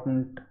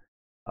important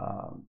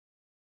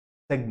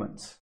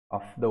segments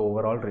of the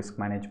overall risk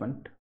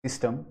management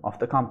system of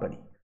the company.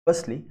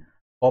 Firstly,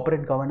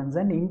 corporate governance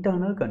and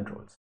internal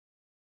controls.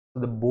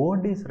 So the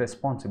board is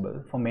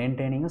responsible for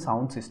maintaining a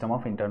sound system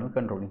of internal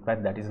control. In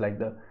fact, that is like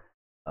the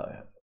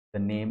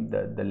name,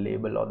 the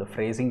label, or the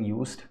phrasing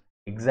used,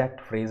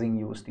 exact phrasing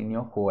used in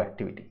your core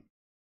activity.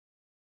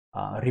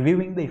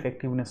 Reviewing the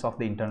effectiveness of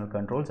the internal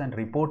controls and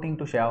reporting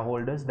to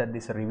shareholders that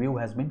this review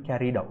has been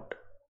carried out.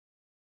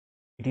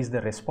 It is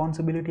the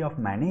responsibility of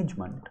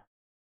management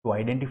to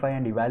identify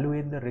and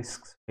evaluate the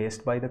risks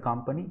faced by the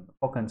company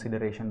for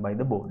consideration by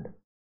the board.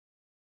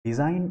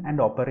 Design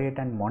and operate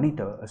and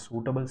monitor a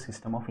suitable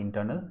system of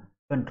internal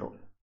control.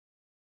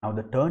 Now,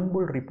 the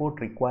Turnbull report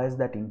requires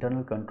that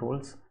internal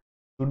controls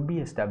should be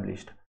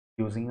established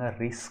using a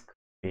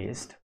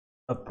risk-based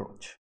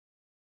approach.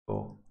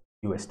 So,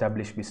 you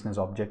establish business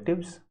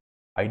objectives,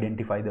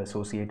 identify the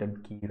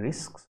associated key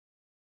risks,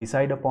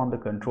 decide upon the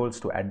controls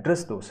to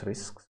address those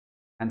risks,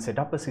 and set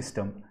up a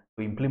system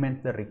to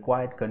implement the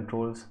required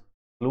controls,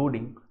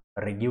 including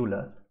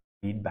regular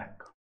feedback.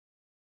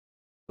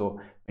 So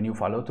when you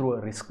follow through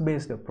a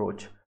risk-based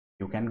approach,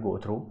 you can go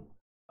through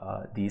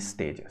these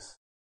stages.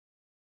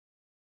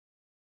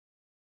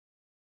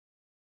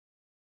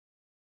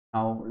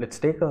 Now let's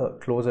take a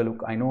closer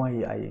look. I know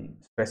I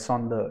stress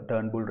on the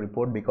Turnbull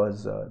report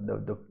because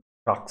the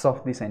crux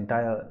of this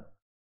entire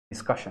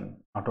discussion,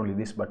 not only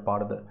this but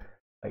part of the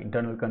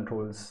internal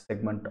controls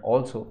segment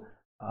also,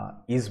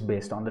 is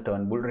based on the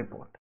Turnbull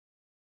report.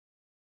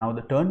 Now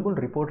the Turnbull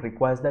report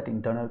requires that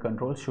internal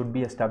controls should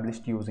be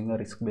established using a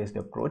risk-based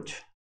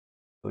approach.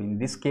 So in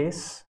this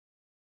case,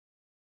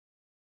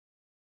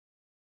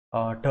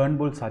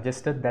 Turnbull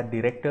suggested that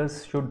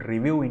directors should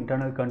review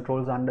internal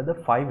controls under the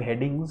 5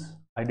 headings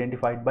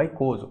identified by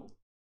COSO.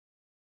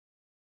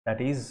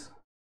 That is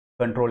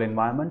control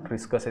environment,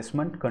 risk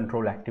assessment,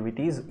 control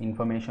activities,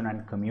 information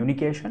and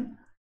communication,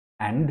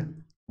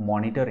 and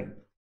monitoring.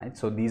 Right?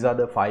 So these are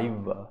the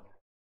 5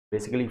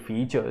 basically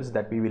features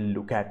that we will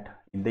look at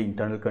in the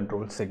internal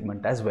control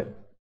segment as well.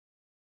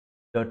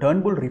 The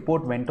Turnbull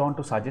report went on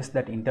to suggest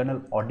that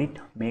internal audit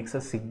makes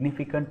a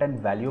significant and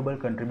valuable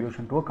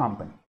contribution to a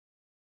company.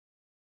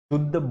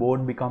 Should the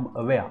board become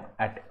aware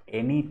at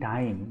any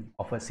time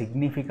of a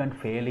significant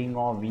failing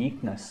or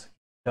weakness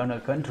in internal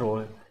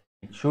control,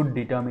 it should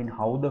determine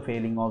how the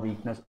failing or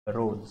weakness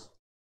arose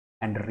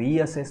and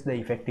reassess the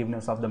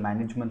effectiveness of the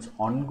management's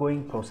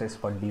ongoing process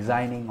for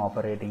designing,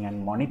 operating,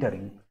 and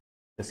monitoring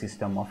the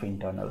system of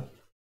internal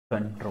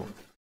control.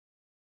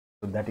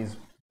 So that is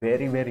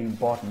very, very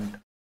important,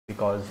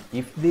 because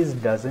if this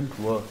doesn't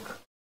work,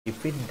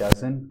 if it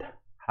doesn't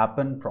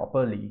happen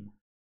properly,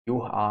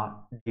 you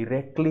are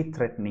directly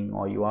threatening,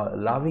 or you are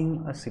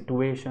allowing a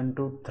situation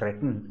to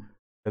threaten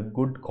the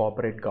good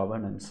corporate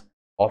governance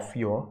of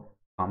your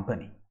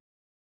company.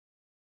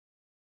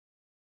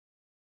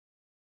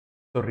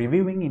 So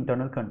reviewing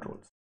internal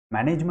controls.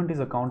 Management is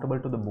accountable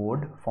to the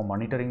board for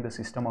monitoring the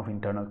system of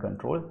internal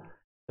control.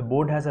 The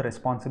board has a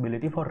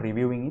responsibility for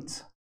reviewing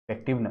its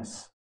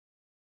effectiveness.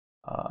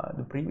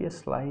 The previous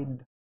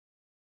slide.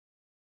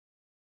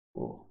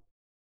 Oh.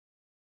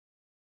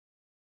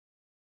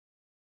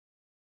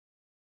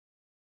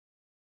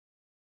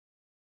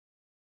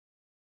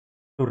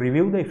 To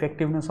review the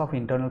effectiveness of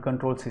internal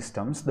control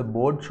systems, the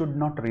board should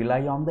not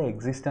rely on the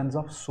existence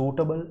of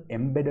suitable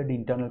embedded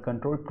internal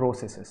control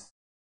processes.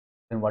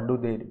 Then what do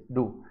they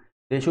do?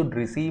 They should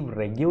receive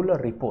regular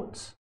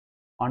reports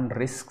on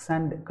risks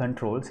and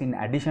controls in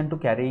addition to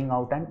carrying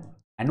out an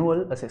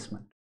annual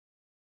assessment.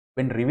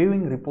 When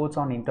reviewing reports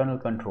on internal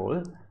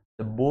control,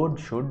 the board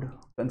should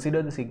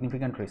consider the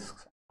significant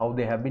risks, how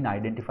they have been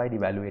identified,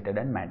 evaluated,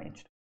 and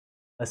managed.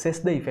 Assess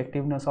the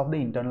effectiveness of the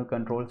internal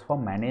controls for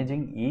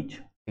managing each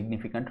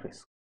significant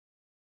risk.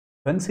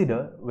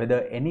 Consider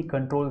whether any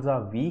controls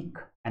are weak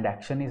and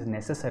action is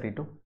necessary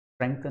to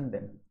strengthen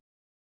them.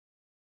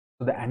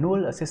 So the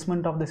annual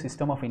assessment of the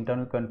system of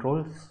internal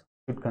controls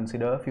should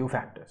consider a few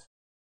factors.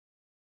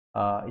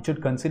 It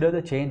should consider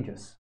the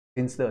changes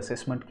since the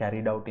assessment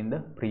carried out in the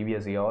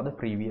previous year or the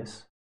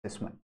previous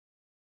assessment.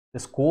 The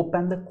scope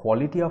and the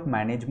quality of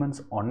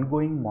management's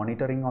ongoing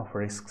monitoring of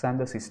risks and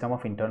the system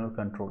of internal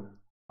control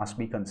must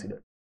be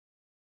considered.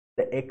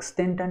 The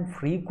extent and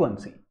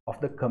frequency of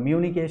the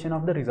communication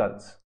of the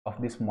results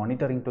of this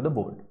monitoring to the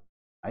board,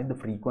 right? The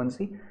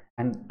frequency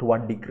and to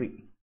what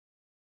degree,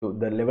 to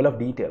the level of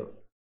detail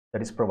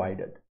that is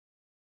provided.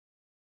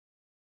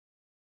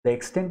 The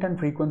extent and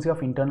frequency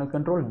of internal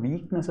control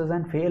weaknesses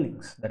and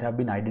failings that have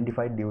been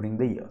identified during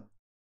the year,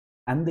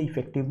 and the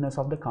effectiveness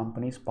of the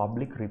company's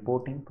public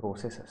reporting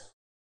processes.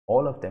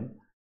 All of them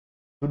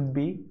should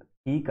be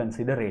key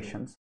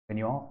considerations when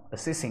you are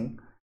assessing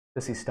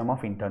the system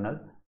of internal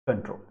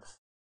controls.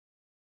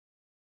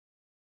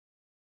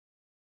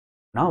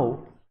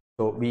 Now,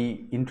 so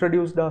we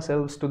introduced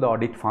ourselves to the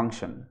audit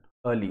function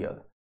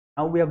earlier.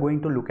 Now we are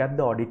going to look at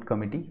the audit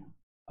committee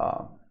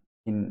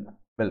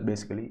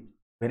basically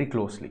very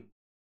closely.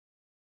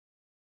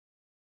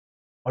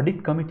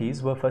 Audit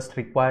committees were first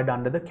required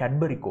under the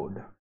Cadbury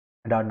Code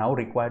and are now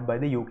required by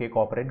the UK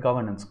Corporate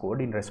Governance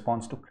Code in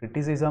response to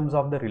criticisms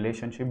of the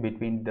relationship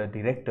between the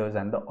directors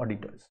and the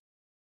auditors.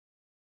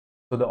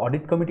 So the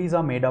audit committees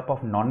are made up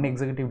of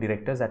non-executive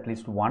directors, at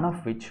least one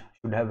of which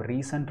should have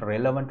recent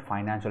relevant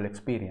financial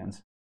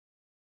experience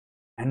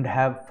and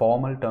have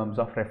formal terms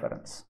of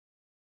reference.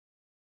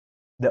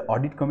 The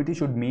audit committee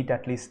should meet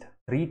at least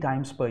 3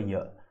 times per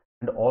year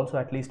and also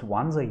at least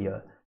once a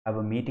year have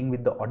a meeting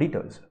with the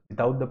auditors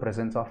without the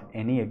presence of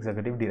any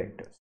executive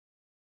directors.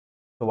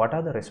 So what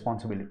are the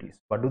responsibilities?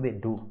 What do they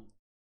do?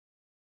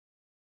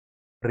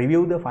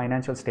 Review the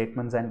financial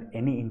statements and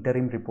any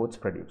interim reports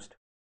produced.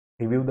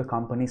 Review the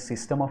company's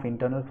system of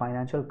internal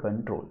financial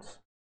controls.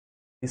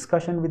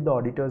 Discussion with the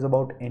auditors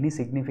about any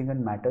significant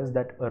matters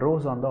that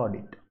arose on the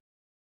audit.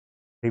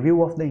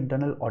 Review of the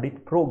internal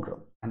audit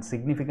program and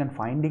significant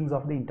findings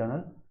of the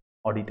internal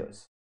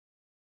auditors.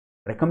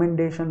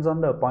 Recommendations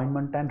on the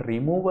appointment and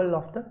removal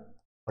of the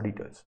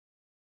auditors.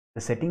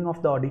 The setting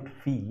of the audit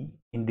fee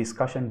in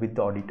discussion with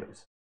the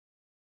auditors.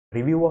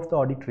 Review of the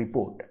audit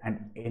report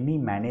and any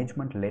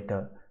management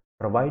letter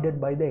provided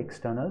by the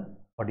external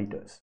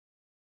auditors.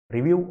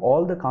 Review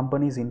all the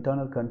company's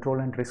internal control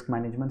and risk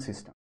management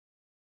system,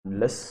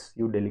 unless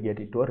you delegate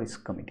it to a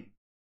risk committee.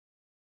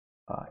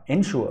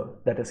 Ensure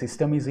that a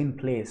system is in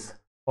place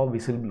for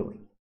whistleblowing.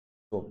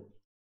 So,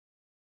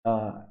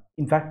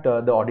 in fact,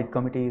 the audit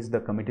committee is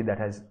the committee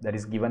that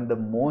is given the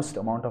most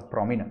amount of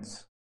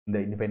prominence in the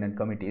independent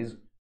committees.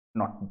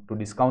 Not to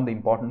discount the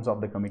importance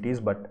of the committees,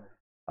 but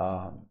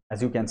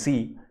as you can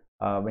see,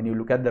 when you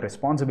look at the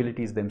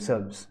responsibilities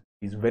themselves,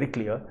 it's very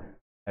clear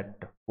that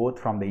both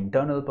from the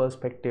internal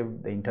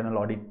perspective, the internal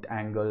audit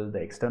angle, the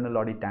external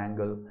audit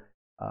angle,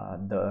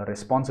 the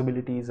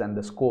responsibilities and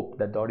the scope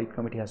that the audit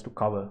committee has to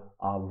cover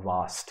are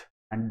vast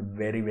and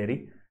very,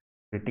 very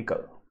critical.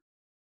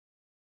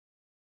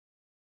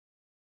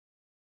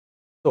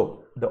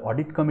 So, the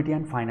audit committee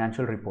and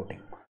financial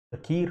reporting. The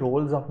key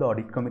roles of the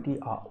audit committee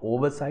are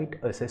oversight,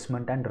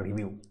 assessment, and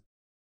review.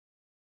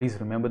 Please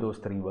remember those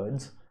 3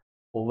 words: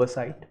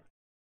 oversight,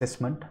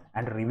 assessment,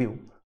 and review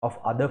of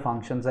other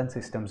functions and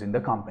systems in the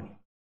company.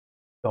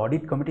 The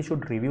audit committee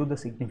should review the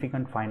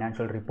significant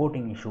financial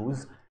reporting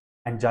issues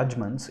and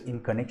judgments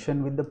in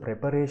connection with the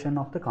preparation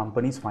of the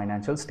company's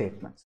financial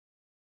statements.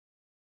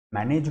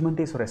 Management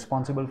is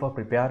responsible for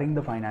preparing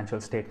the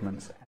financial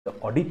statements, and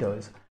the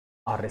auditors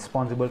are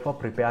responsible for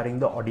preparing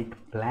the audit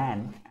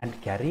plan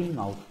and carrying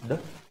out the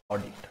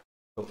audit.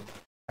 So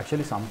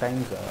actually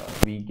sometimes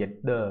we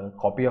get the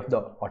copy of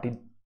the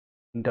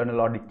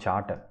internal audit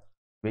charter,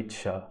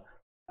 which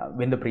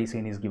when the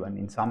pre-scene is given.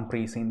 In some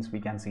pre-scenes we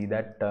can see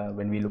that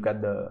when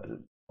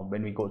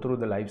we go through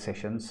the live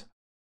sessions,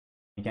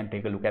 we can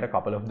take a look at a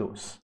couple of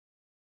those.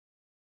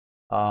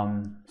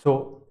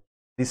 So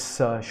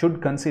this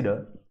should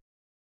consider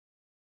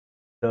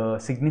the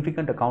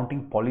significant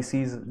accounting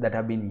policies that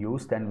have been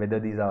used and whether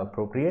these are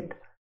appropriate,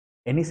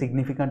 any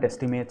significant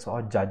estimates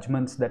or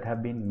judgments that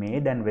have been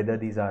made and whether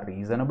these are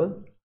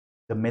reasonable,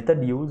 the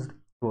method used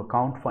to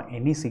account for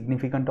any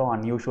significant or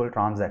unusual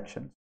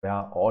transactions where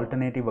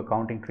alternative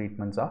accounting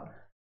treatments are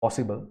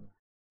possible,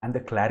 and the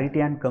clarity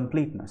and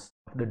completeness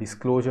of the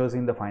disclosures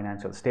in the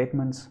financial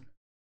statements,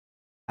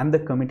 and the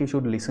committee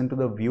should listen to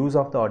the views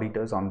of the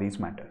auditors on these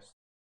matters.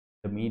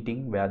 The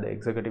meeting where the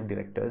executive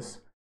directors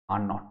are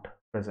not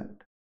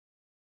present.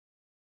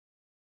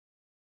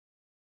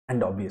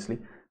 And obviously,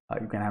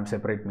 you can have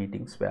separate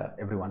meetings where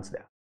everyone's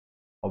there,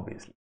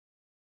 obviously.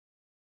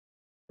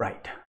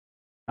 Right.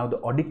 Now, the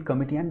audit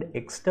committee and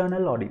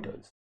external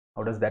auditors.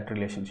 How does that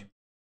relationship?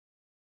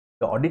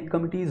 The audit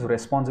committee is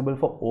responsible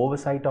for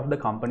oversight of the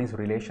company's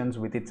relations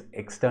with its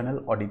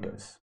external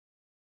auditors.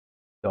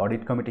 The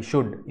audit committee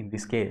should, in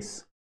this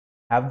case,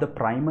 have the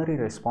primary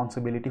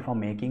responsibility for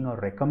making a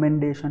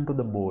recommendation to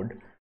the board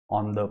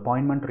on the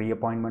appointment,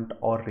 reappointment,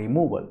 or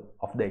removal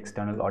of the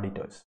external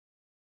auditors,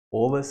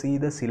 oversee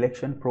the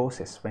selection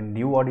process when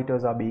new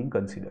auditors are being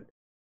considered,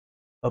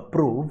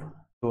 approve,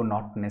 though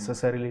not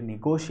necessarily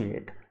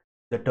negotiate,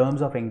 the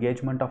terms of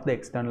engagement of the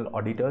external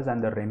auditors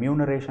and the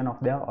remuneration of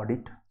their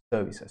audit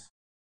services,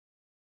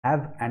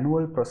 have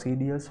annual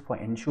procedures for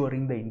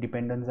ensuring the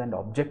independence and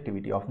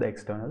objectivity of the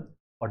external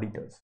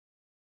auditors,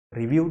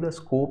 review the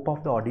scope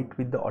of the audit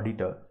with the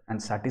auditor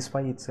and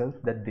satisfy itself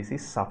that this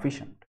is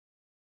sufficient.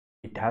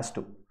 It has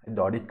to.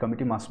 The audit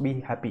committee must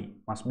be happy,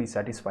 must be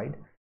satisfied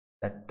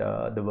that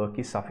the work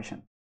is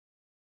sufficient.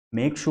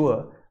 Make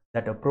sure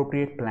that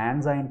appropriate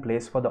plans are in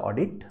place for the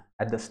audit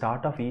at the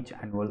start of each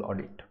annual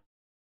audit.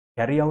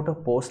 Carry out a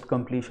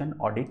post-completion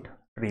audit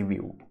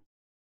review.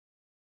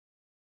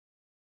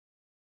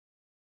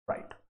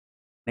 Right.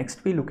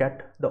 Next, we look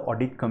at the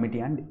audit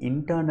committee and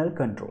internal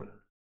control.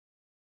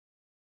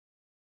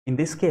 In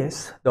this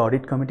case, the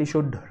audit committee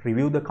should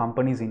review the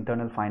company's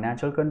internal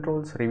financial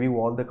controls, review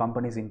all the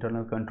company's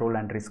internal control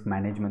and risk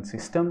management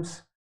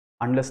systems,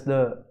 unless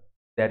there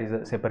is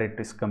a separate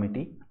risk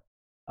committee,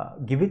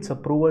 give its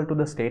approval to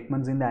the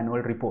statements in the annual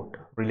report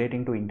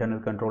relating to internal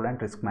control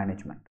and risk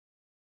management,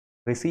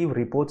 receive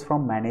reports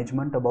from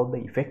management about the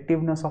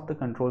effectiveness of the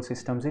control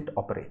systems it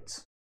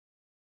operates,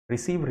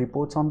 receive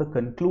reports on the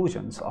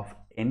conclusions of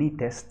any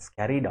tests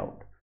carried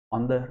out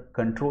on the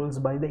controls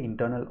by the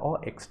internal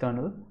or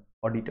external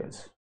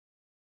auditors.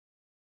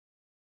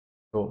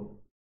 So,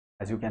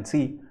 as you can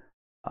see,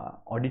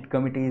 audit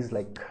committee is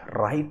like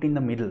right in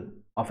the middle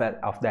of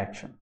the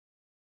action.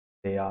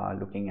 They are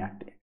looking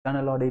at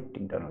external audit,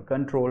 internal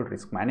control,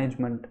 risk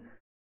management,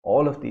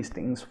 all of these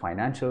things,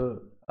 financial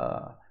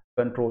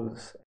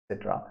controls,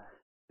 etc.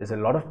 There's a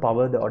lot of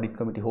power the audit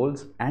committee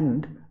holds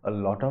and a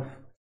lot of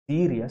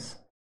serious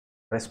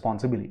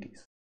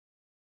responsibilities.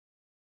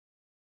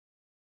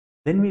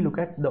 Then we look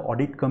at the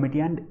audit committee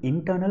and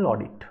internal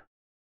audit.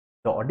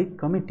 The audit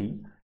committee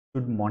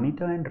should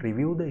monitor and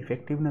review the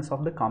effectiveness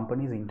of the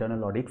company's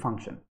internal audit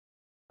function.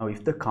 Now,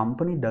 if the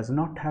company does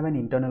not have an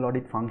internal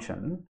audit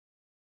function,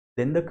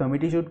 then the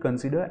committee should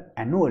consider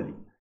annually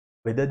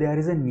whether there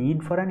is a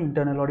need for an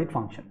internal audit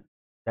function.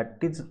 That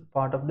is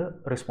part of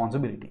the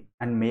responsibility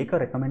and make a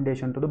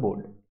recommendation to the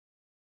board.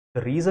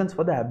 The reasons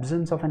for the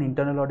absence of an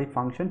internal audit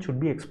function should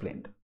be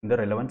explained in the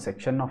relevant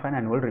section of an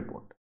annual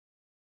report.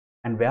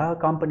 And where a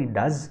company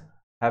does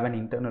have an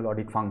internal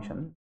audit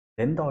function,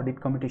 then the audit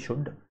committee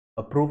should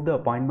approve the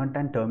appointment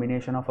and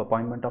termination of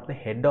appointment of the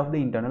head of the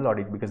internal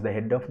audit, because the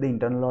head of the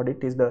internal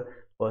audit is the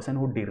person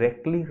who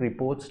directly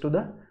reports to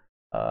the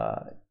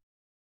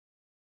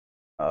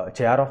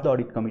chair of the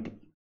audit committee.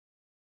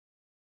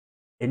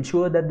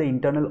 Ensure that the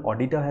internal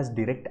auditor has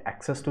direct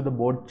access to the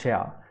board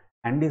chair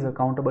and is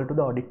accountable to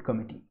the audit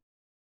committee.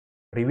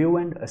 Review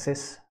and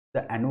assess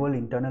the annual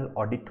internal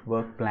audit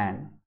work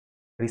plan.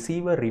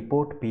 Receive a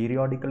report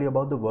periodically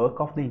about the work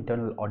of the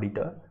internal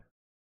auditor.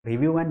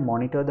 Review and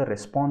monitor the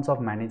response of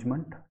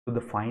management to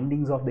the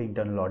findings of the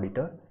internal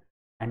auditor,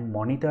 and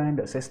monitor and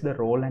assess the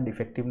role and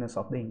effectiveness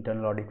of the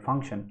internal audit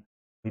function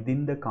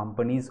within the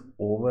company's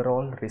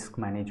overall risk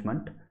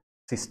management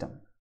system.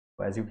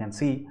 So as you can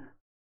see,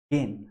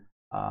 again,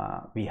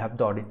 we have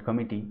the audit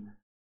committee.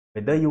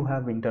 Whether you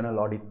have internal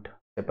audit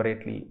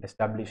separately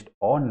established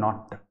or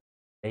not,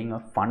 playing a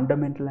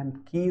fundamental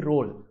and key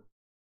role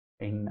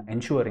in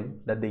ensuring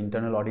that the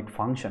internal audit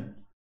function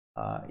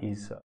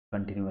is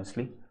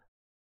continuously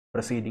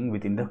proceeding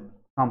within the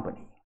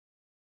company.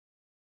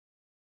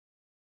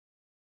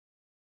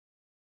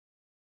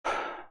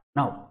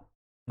 Now,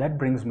 that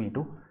brings me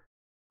to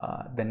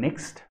the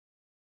next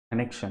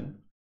connection,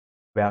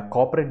 where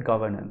corporate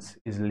governance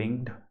is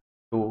linked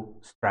to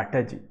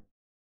strategy.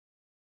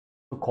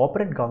 So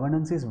corporate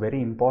governance is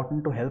very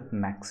important to help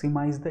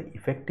maximize the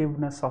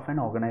effectiveness of an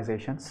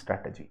organization's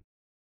strategy.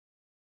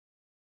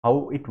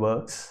 How it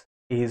works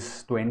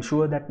is to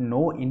ensure that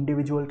no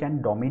individual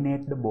can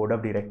dominate the board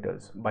of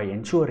directors by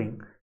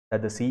ensuring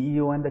that the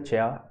CEO and the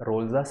chair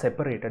roles are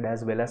separated,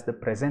 as well as the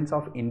presence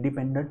of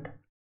independent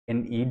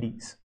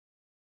NEDs.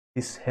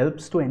 This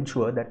helps to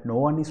ensure that no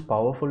one is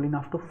powerful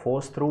enough to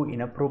force through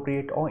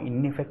inappropriate or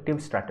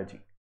ineffective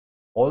strategy.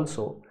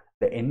 Also,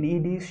 the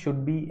NEDs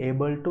should be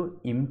able to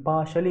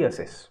impartially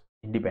assess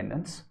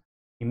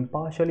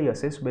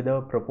whether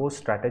a proposed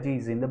strategy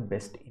is in the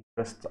best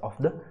interests of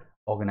the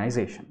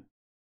organization.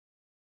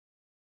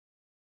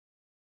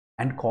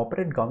 And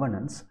corporate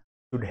governance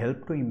should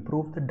help to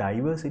improve the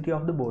diversity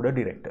of the board of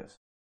directors.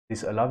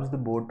 This allows the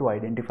board to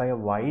identify a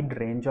wide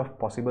range of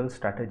possible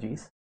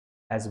strategies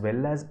as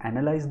well as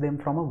analyze them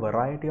from a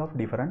variety of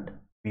different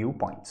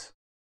viewpoints.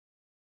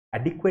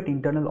 Adequate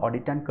internal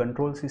audit and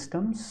control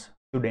systems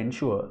should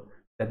ensure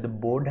that the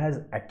board has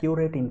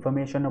accurate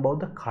information about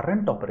the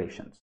current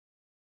operations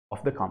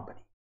of the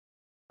company.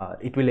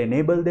 It will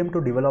enable them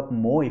to develop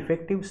more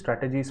effective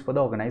strategies for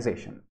the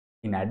organization.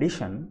 In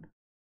addition,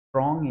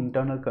 strong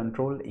internal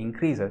control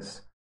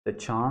increases the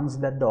chance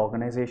that the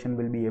organization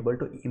will be able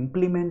to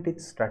implement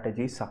its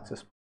strategies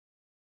successfully.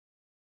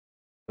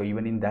 So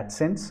even in that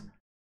sense,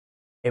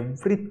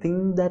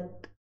 everything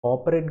that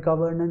corporate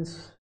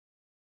governance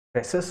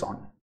stresses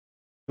on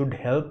should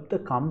help the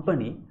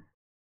company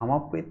come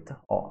up with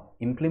or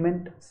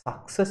implement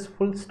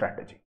successful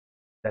strategy.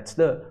 That's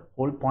the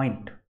whole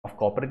point of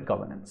corporate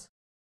governance.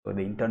 So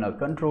the internal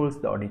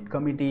controls, the audit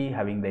committee,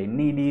 having the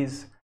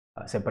NEDs,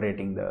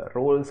 separating the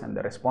roles and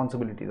the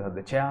responsibilities of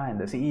the chair and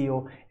the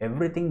CEO,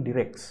 everything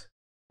directs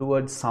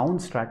towards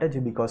sound strategy,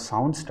 because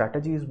sound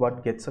strategy is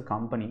what gets a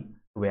company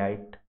where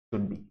it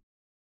should be.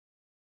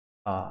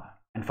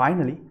 And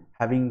finally,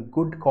 having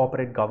good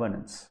corporate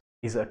governance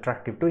is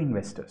attractive to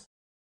investors.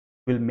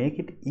 It will make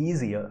it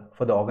easier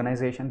for the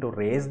organization to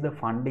raise the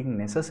funding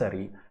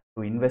necessary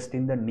to invest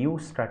in the new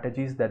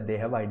strategies that they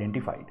have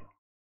identified.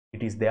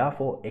 It is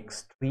therefore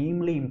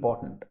extremely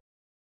important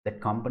that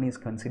companies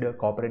consider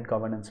corporate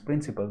governance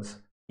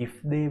principles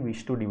if they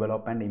wish to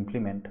develop and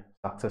implement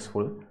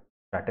successful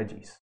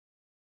strategies.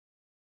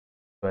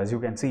 So as you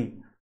can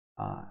see,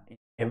 in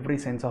every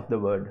sense of the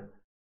word,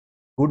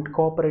 good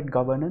corporate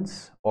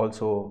governance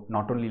also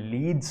not only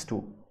leads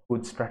to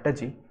good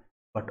strategy,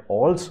 but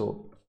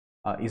also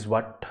is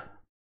what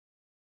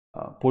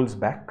pulls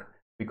back,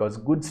 because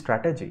good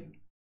strategy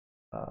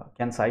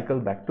can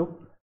cycle back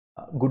to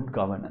good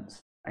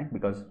governance, right?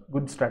 Because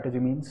good strategy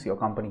means your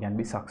company can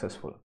be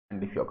successful,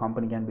 and if your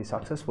company can be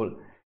successful, you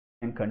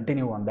can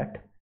continue on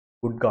that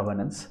good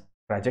governance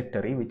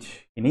trajectory,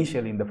 which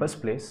initially in the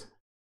first place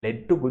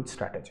led to good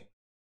strategy,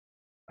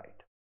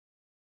 right?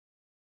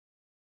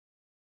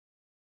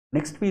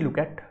 Next, we look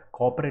at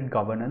corporate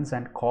governance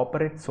and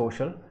corporate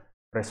social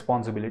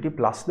responsibility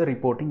plus the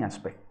reporting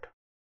aspect.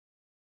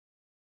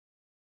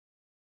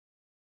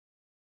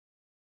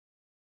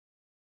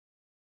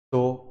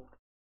 So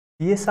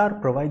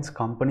CSR provides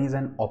companies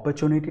an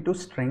opportunity to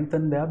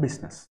strengthen their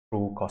business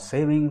through cost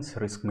savings,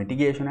 risk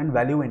mitigation, and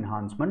value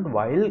enhancement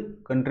while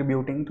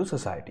contributing to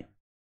society.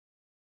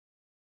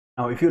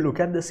 Now, if you look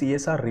at the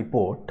CSR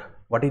report,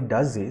 what it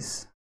does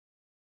is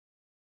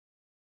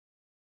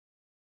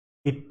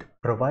it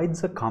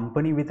provides a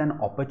company with an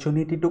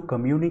opportunity to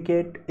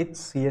communicate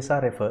its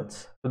CSR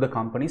efforts to the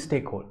company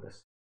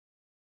stakeholders.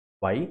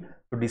 Why?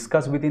 To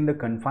discuss within the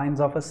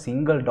confines of a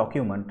single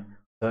document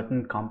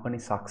certain company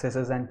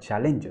successes and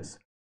challenges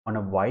on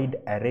a wide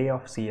array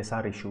of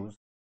CSR issues,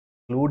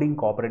 including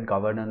corporate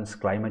governance,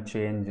 climate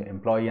change,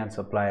 employee and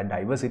supplier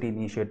diversity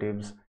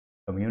initiatives,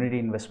 community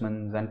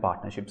investments and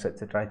partnerships,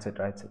 etc.,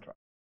 etc., etc.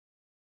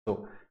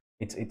 So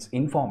it's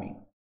informing,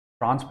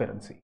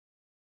 transparency,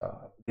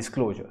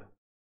 disclosure.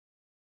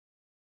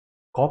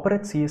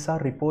 Corporate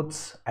CSR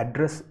reports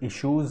address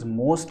issues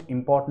most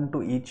important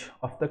to each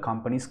of the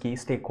company's key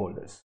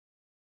stakeholders,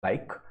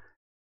 like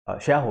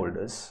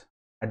shareholders,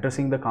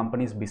 addressing the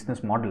company's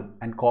business model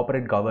and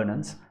corporate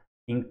governance,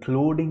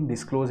 including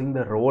disclosing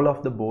the role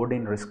of the board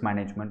in risk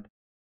management,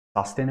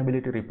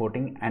 sustainability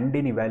reporting, and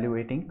in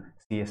evaluating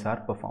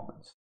CSR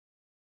performance.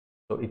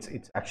 So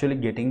it's actually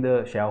getting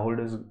the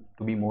shareholders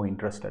to be more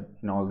interested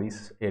in all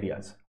these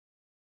areas.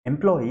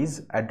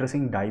 Employees,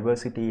 addressing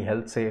diversity,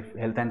 health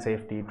and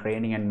safety,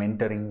 training and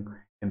mentoring,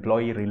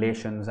 employee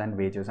relations and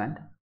wages and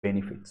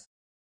benefits.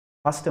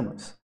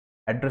 Customers,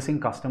 addressing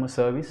customer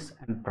service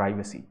and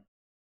privacy.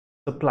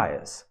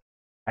 Suppliers,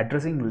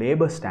 addressing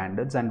labor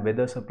standards and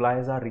whether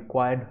suppliers are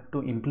required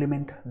to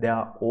implement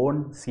their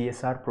own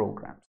CSR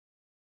programs.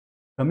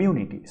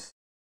 Communities,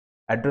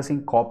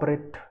 addressing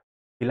corporate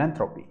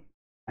philanthropy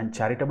and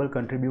charitable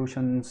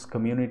contributions,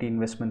 community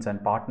investments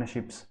and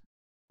partnerships,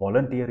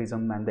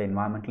 volunteerism and the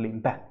environmental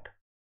impact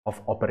of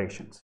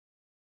operations.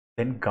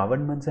 Then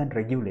governments and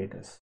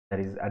regulators, that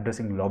is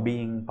addressing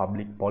lobbying,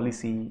 public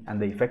policy and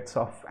the effects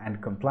of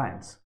and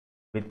compliance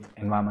with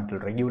environmental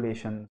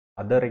regulation,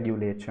 other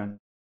regulation.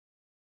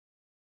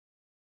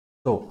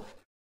 So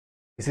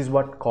this is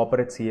what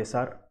corporate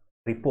CSR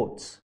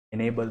reports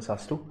enables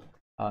us to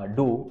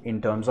do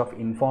in terms of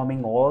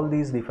informing all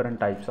these different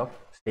types of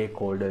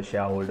stakeholders,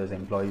 shareholders,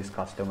 employees,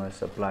 customers,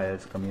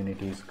 suppliers,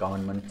 communities,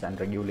 governments and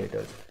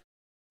regulators,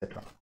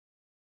 etc.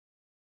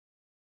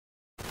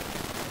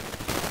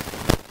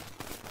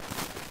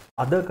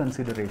 Other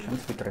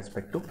considerations with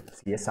respect to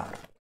CSR.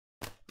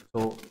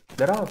 So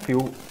there are a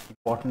few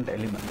important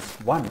elements.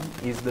 One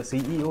is the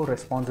CEO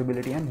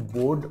responsibility and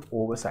board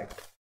oversight.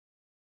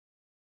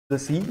 The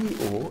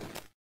CEO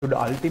should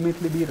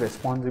ultimately be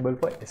responsible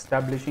for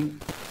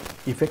establishing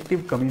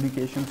Effective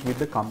communications with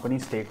the company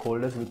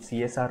stakeholders with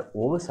CSR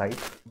oversight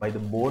by the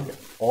board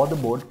or the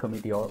board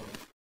committee or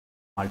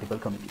multiple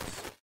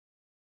committees.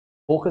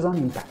 Focus on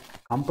impact.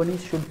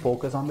 Companies should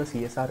focus on the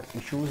CSR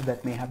issues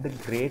that may have the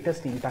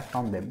greatest impact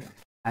on them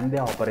and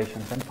their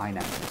operations and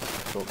finances.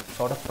 So,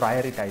 sort of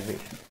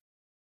prioritization.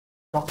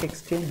 Stock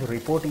exchange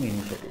reporting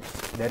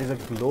initiatives. There is a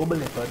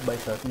global effort by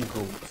certain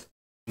groups,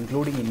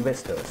 including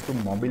investors, to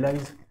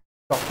mobilize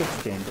stock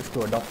exchanges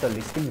to adopt a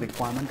listing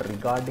requirement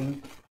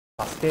regarding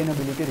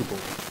sustainability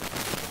reporting.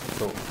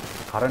 So,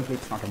 currently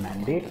it's not a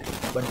mandate,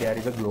 but there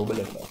is a global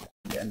effort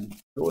and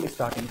slowly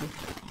starting to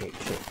take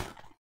shape.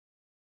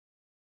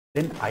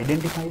 Then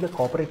identify the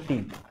corporate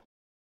team.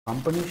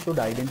 Companies should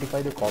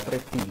identify the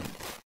corporate team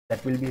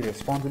that will be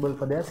responsible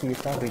for their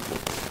CSR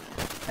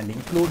reports and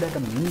include at a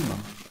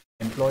minimum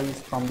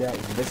employees from their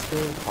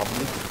investor,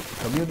 public,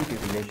 community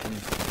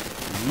relations,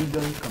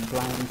 legal,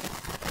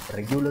 compliance,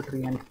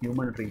 regulatory and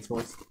human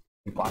resource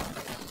department.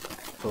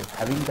 So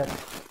having that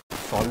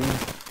solid,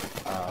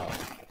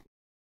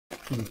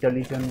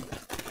 intelligent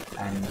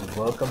and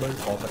workable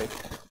corporate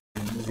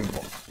team is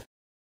important.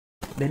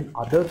 Then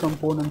other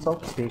components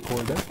of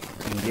stakeholder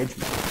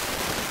engagement.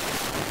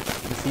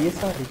 The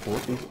CSR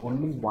report is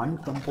only one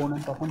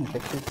component of an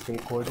effective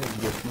stakeholder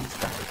engagement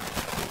strategy.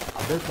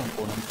 Other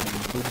components may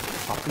include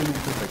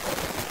supplemental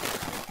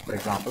reporting, for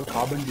example,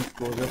 carbon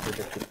disclosure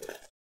protection,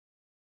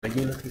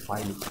 regulatory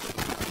filing,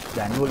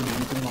 the annual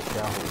meeting of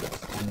shareholders,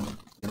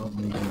 and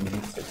meeting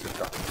minutes,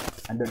 etc.,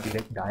 and the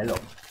direct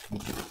dialogue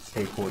with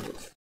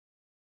stakeholders.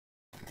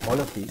 All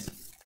of these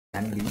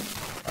can be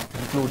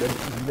included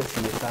in the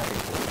CSR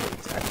report.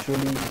 It's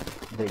actually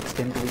the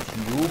extent to which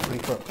you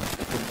prefer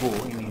to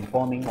go in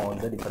informing all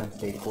the different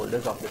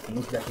stakeholders of the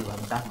things that you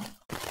have done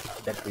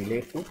that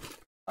relate to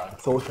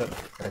social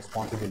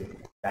responsibility.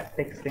 That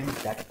extent,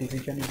 that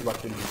decision is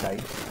what will decide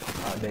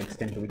the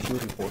extent to which you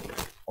report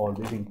all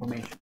this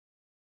information.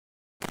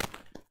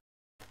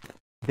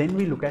 Then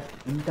we look at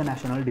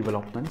international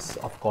developments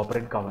of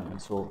corporate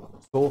governance.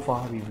 So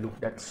far we've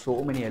looked at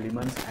so many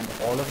elements, and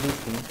all of these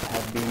things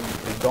have been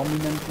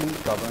predominantly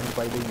governed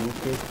by the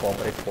UK's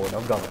Corporate Code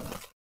of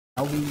Governance.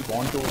 Now we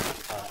want to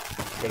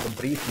take a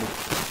brief look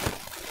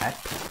at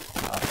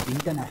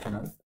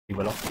international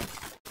developments.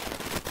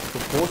 So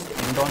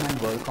post-Enron and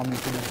WorldCom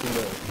incidents in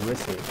the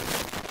USA,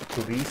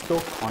 to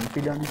restore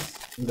confidence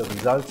in the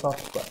results of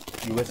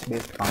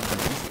US-based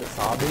companies, the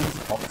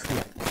Sarbanes-Oxley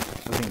Act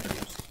was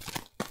introduced.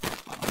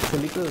 It's a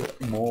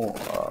little more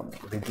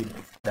rigid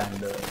than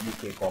the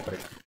UK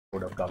Corporate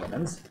Code of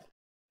Governance.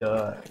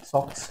 The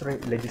SOX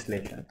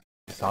legislation,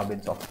 the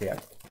Sarbanes-Oxley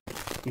Act,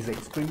 is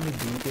extremely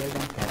detailed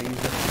and carries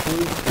the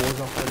full force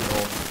of the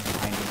law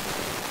behind it.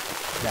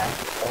 That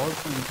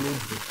also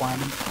includes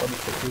requirements for the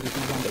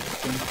Securities and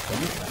Exchange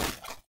Commission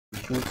to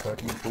issue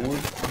certain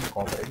rules on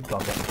corporate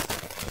governance.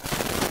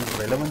 It is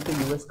relevant to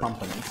US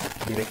companies,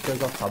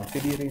 directors of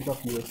subsidiaries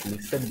of US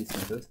listed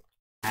businesses,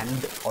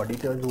 and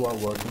auditors who are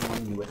working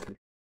on US listed.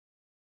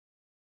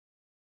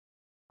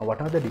 What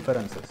are the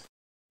differences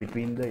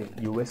between the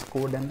US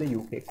code and the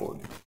UK code?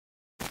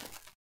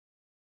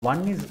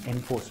 One is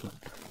enforcement.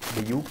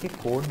 The UK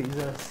code is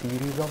a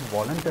series of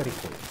voluntary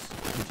codes,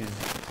 which is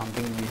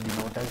something we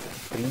denote as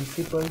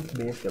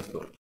principles-based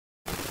approach.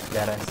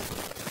 Whereas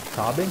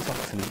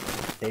Sarbanes-Oxley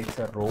takes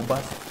a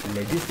robust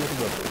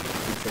legislative approach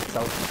which sets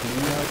out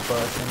clear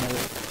personal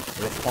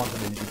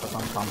responsibility for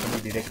some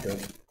company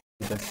directors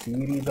with a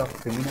series of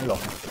criminal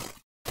offences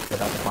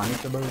that are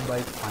punishable by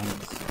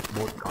fines,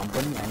 both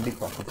company and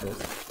its officers,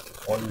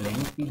 or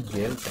lengthy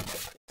jail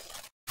sentences,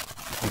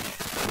 which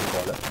we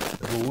call a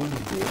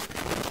rules-based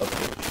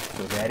approach.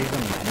 So there is a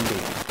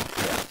mandate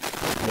here.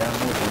 They are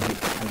more rigid,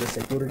 and the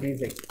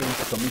Securities Exchange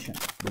Commission,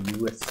 the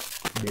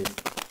US-based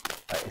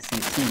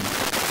SEC,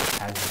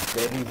 has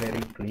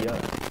very clear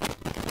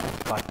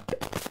cut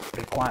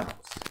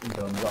requirements in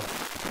terms of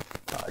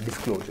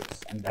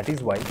disclosures, and that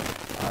is why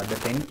the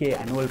 10K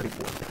annual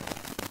report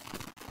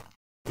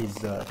is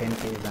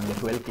 10Ks and the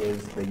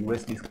 12Ks, the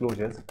US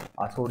disclosures,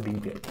 are so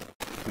detailed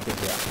because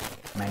they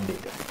are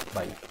mandated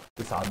by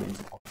the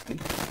Sarbanes-Oxley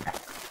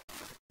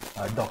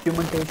Act.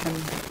 Documentation,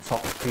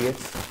 SOX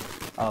creates,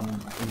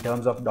 in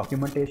terms of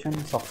documentation,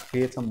 SOX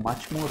creates a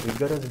much more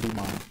rigorous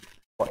demand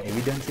for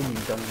evidencing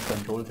internal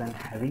controls and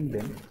having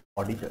them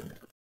audited.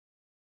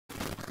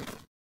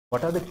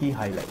 What are the key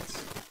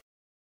highlights?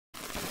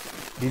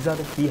 These are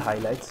the key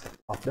highlights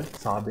of the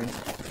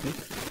Sarbanes-Oxley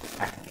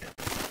Act.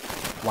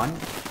 1.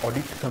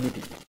 Audit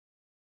committee.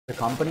 The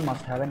company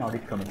must have an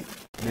audit committee.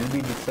 Will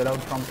be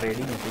disallowed from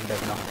trading if it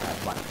does not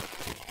have one.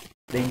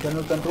 The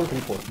internal controls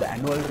report. The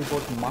annual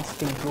report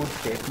must include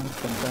statements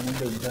concerning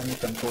the internal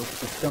control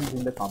systems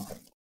in the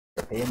company.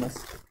 The famous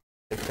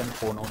section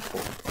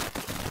 404.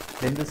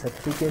 Then the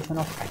certification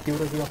of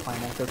accuracy of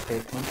financial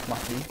statements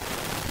must be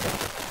done.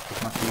 It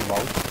must be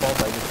vouched for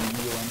by the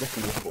CEO and the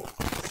CFO.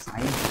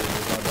 Signed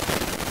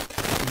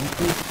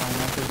include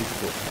financial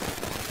disclosure.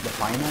 The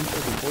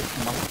financial reports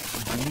must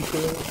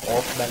detail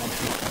off-balance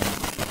sheet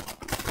financials.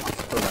 Must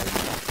provide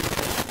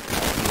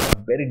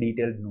a very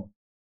detailed note.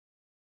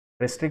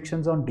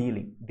 Restrictions on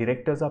dealing.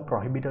 Directors are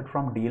prohibited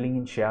from dealing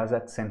in shares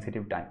at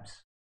sensitive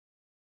times.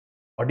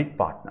 Audit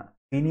partner.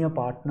 Senior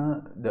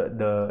partner,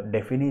 the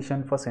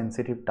definition for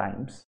sensitive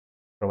times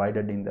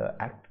provided in the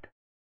Act.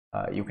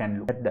 You can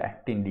look at the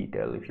Act in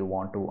detail if you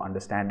want to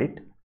understand it.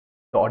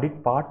 The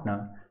audit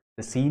partner,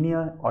 the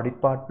senior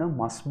audit partner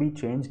must be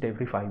changed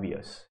every 5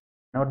 years,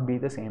 not be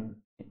the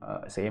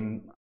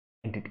same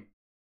entity.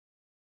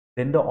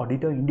 Then the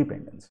auditor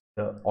independence.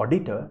 The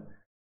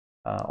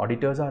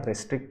auditors are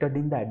restricted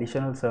in the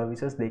additional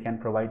services they can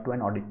provide to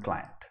an audit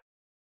client,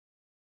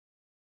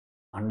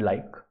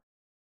 unlike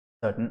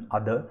certain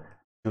other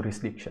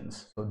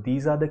jurisdictions. So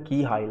these are the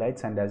key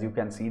highlights, and as you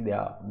can see, they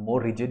are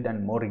more rigid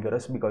and more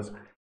rigorous, because if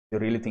you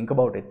really think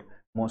about it,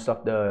 most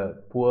of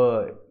the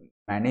poor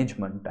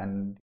management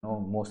and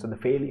most of the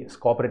failures,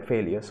 corporate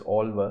failures,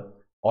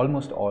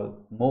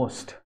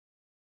 most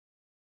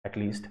at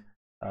least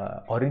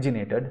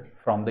originated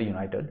from the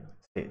United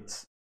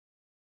States.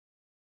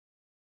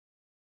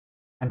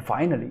 And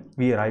finally,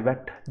 we arrive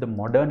at the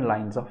modern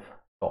lines of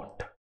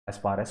thought as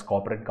far as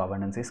corporate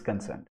governance is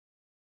concerned.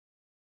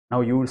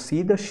 Now you will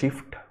see the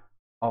shift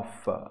of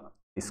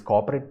this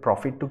corporate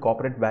profit to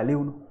corporate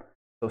value.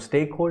 So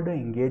stakeholder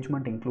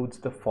engagement includes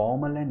the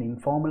formal and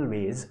informal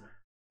ways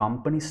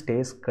company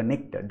stays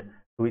connected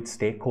to its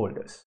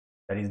stakeholders,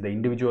 that is the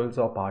individuals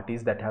or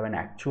parties that have an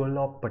actual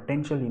or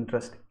potential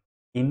interest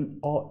in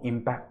or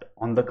impact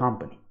on the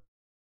company,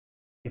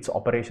 its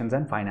operations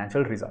and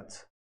financial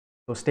results.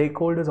 So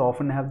stakeholders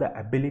often have the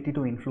ability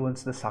to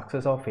influence the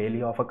success or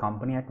failure of a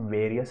company at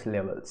various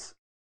levels.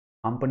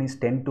 Companies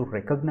tend to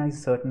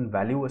recognize certain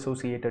value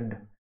associated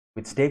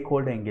with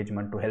stakeholder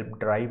engagement to help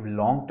drive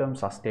long-term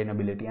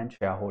sustainability and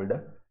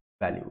shareholder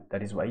value.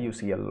 That is why you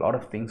see a lot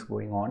of things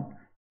going on,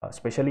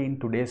 especially in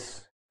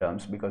today's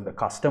terms, because the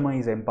customer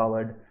is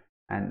empowered,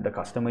 and the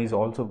customer is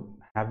also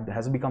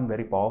has become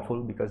very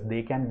powerful because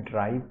they can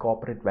drive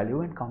corporate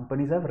value, and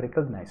companies have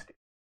recognized it.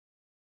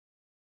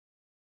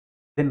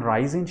 Then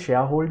rise in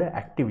shareholder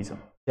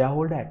activism.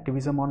 Shareholder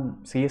activism on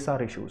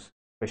CSR issues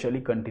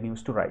especially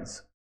continues to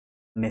rise.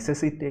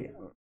 Necessity.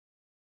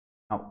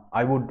 Now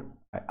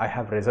I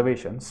have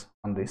reservations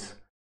on this,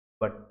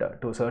 but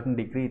to a certain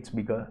degree it's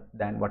bigger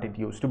than what it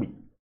used to be.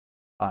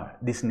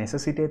 This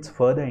necessitates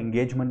further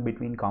engagement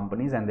between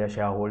companies and their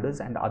shareholders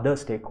and other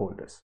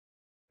stakeholders.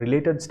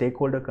 Related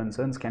stakeholder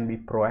concerns can be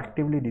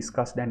proactively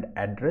discussed and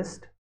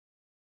addressed.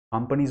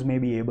 Companies may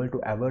be able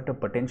to avert a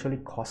potentially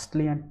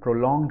costly and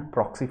prolonged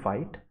proxy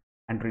fight,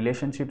 and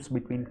relationships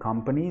between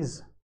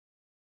companies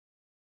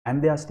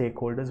and their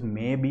stakeholders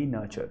may be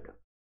nurtured.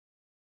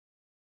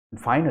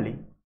 And finally,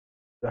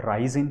 the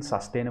rise in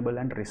sustainable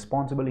and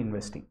responsible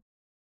investing.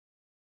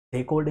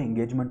 Stakeholder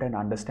engagement and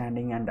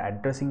understanding and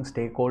addressing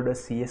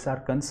stakeholders'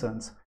 CSR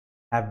concerns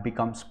have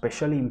become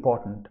especially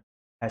important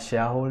as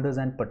shareholders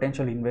and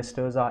potential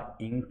investors are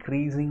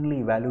increasingly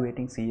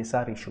evaluating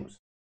CSR issues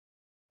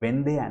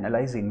when they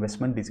analyze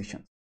investment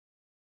decisions.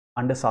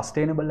 Under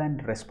sustainable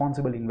and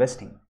responsible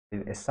investing,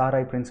 the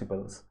SRI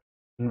principles,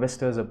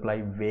 investors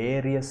apply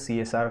various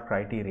CSR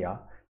criteria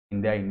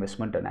in their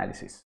investment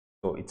analysis.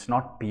 So it's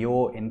not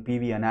pure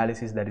NPV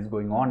analysis that is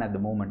going on at the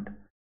moment.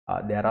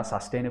 There are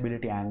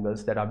sustainability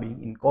angles that are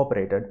being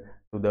incorporated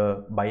to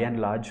the, by and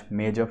large,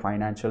 major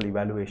financial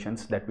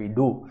evaluations that we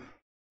do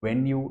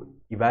when you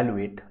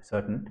evaluate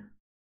certain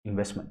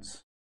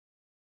investments.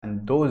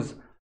 And those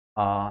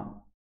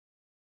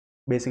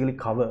basically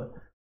cover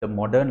the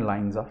modern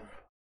lines of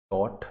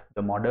thought,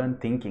 the modern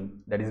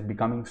thinking that is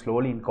becoming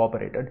slowly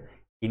incorporated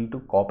into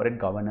corporate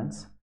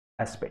governance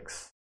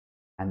aspects.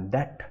 And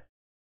that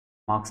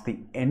marks the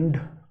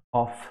end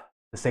of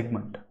the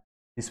segment,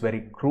 this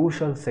very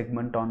crucial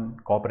segment on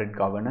corporate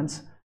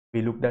governance.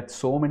 We looked at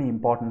so many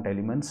important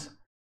elements.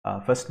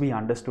 First, we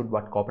understood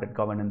what corporate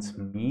governance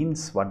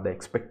means, what the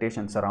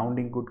expectation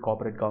surrounding good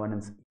corporate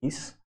governance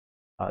is,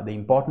 the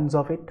importance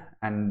of it,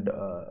 and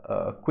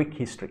a quick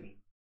history,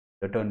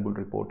 the Turnbull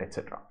report,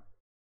 etc.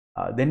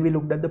 Then we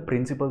looked at the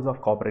principles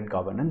of corporate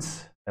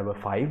governance. There were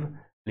 5: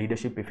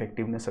 leadership,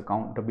 effectiveness,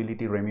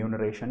 accountability,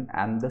 remuneration,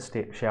 and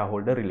the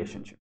shareholder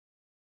relationship.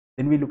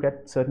 Then we look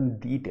at certain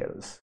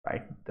details,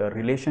 right? The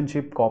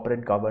relationship,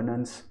 corporate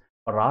governance,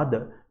 or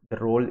rather the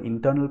role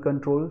internal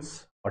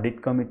controls,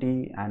 audit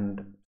committee,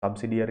 and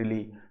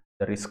subsidiarily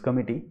the risk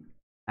committee,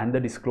 and the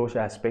disclosure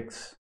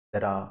aspects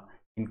that are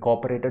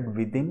incorporated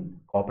within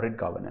corporate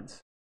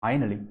governance.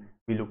 Finally,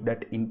 we looked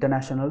at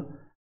international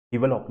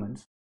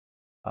developments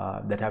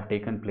that have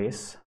taken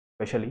place,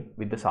 especially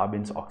with the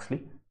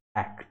Sarbanes-Oxley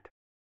Act.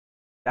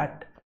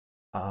 That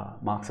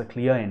marks a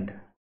clear end.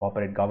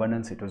 Corporate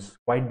governance, it was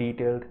quite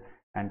detailed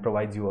and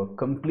provides you a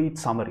complete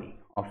summary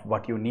of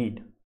what you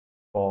need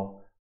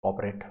for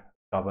corporate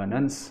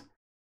governance.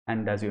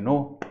 And as you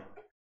know,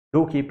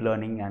 do keep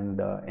learning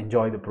and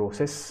enjoy the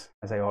process.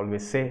 As I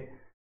always say,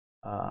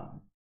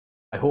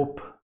 I hope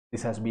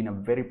this has been a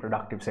very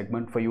productive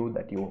segment for you,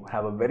 that you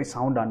have a very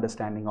sound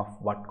understanding of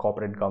what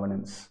corporate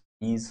governance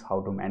is,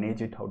 how to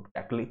manage it, how to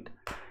tackle it.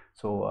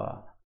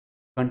 So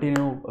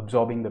continue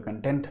absorbing the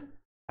content.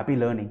 Happy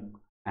learning,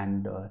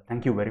 and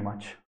thank you very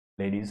much.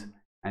 ladies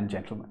and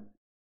gentlemen.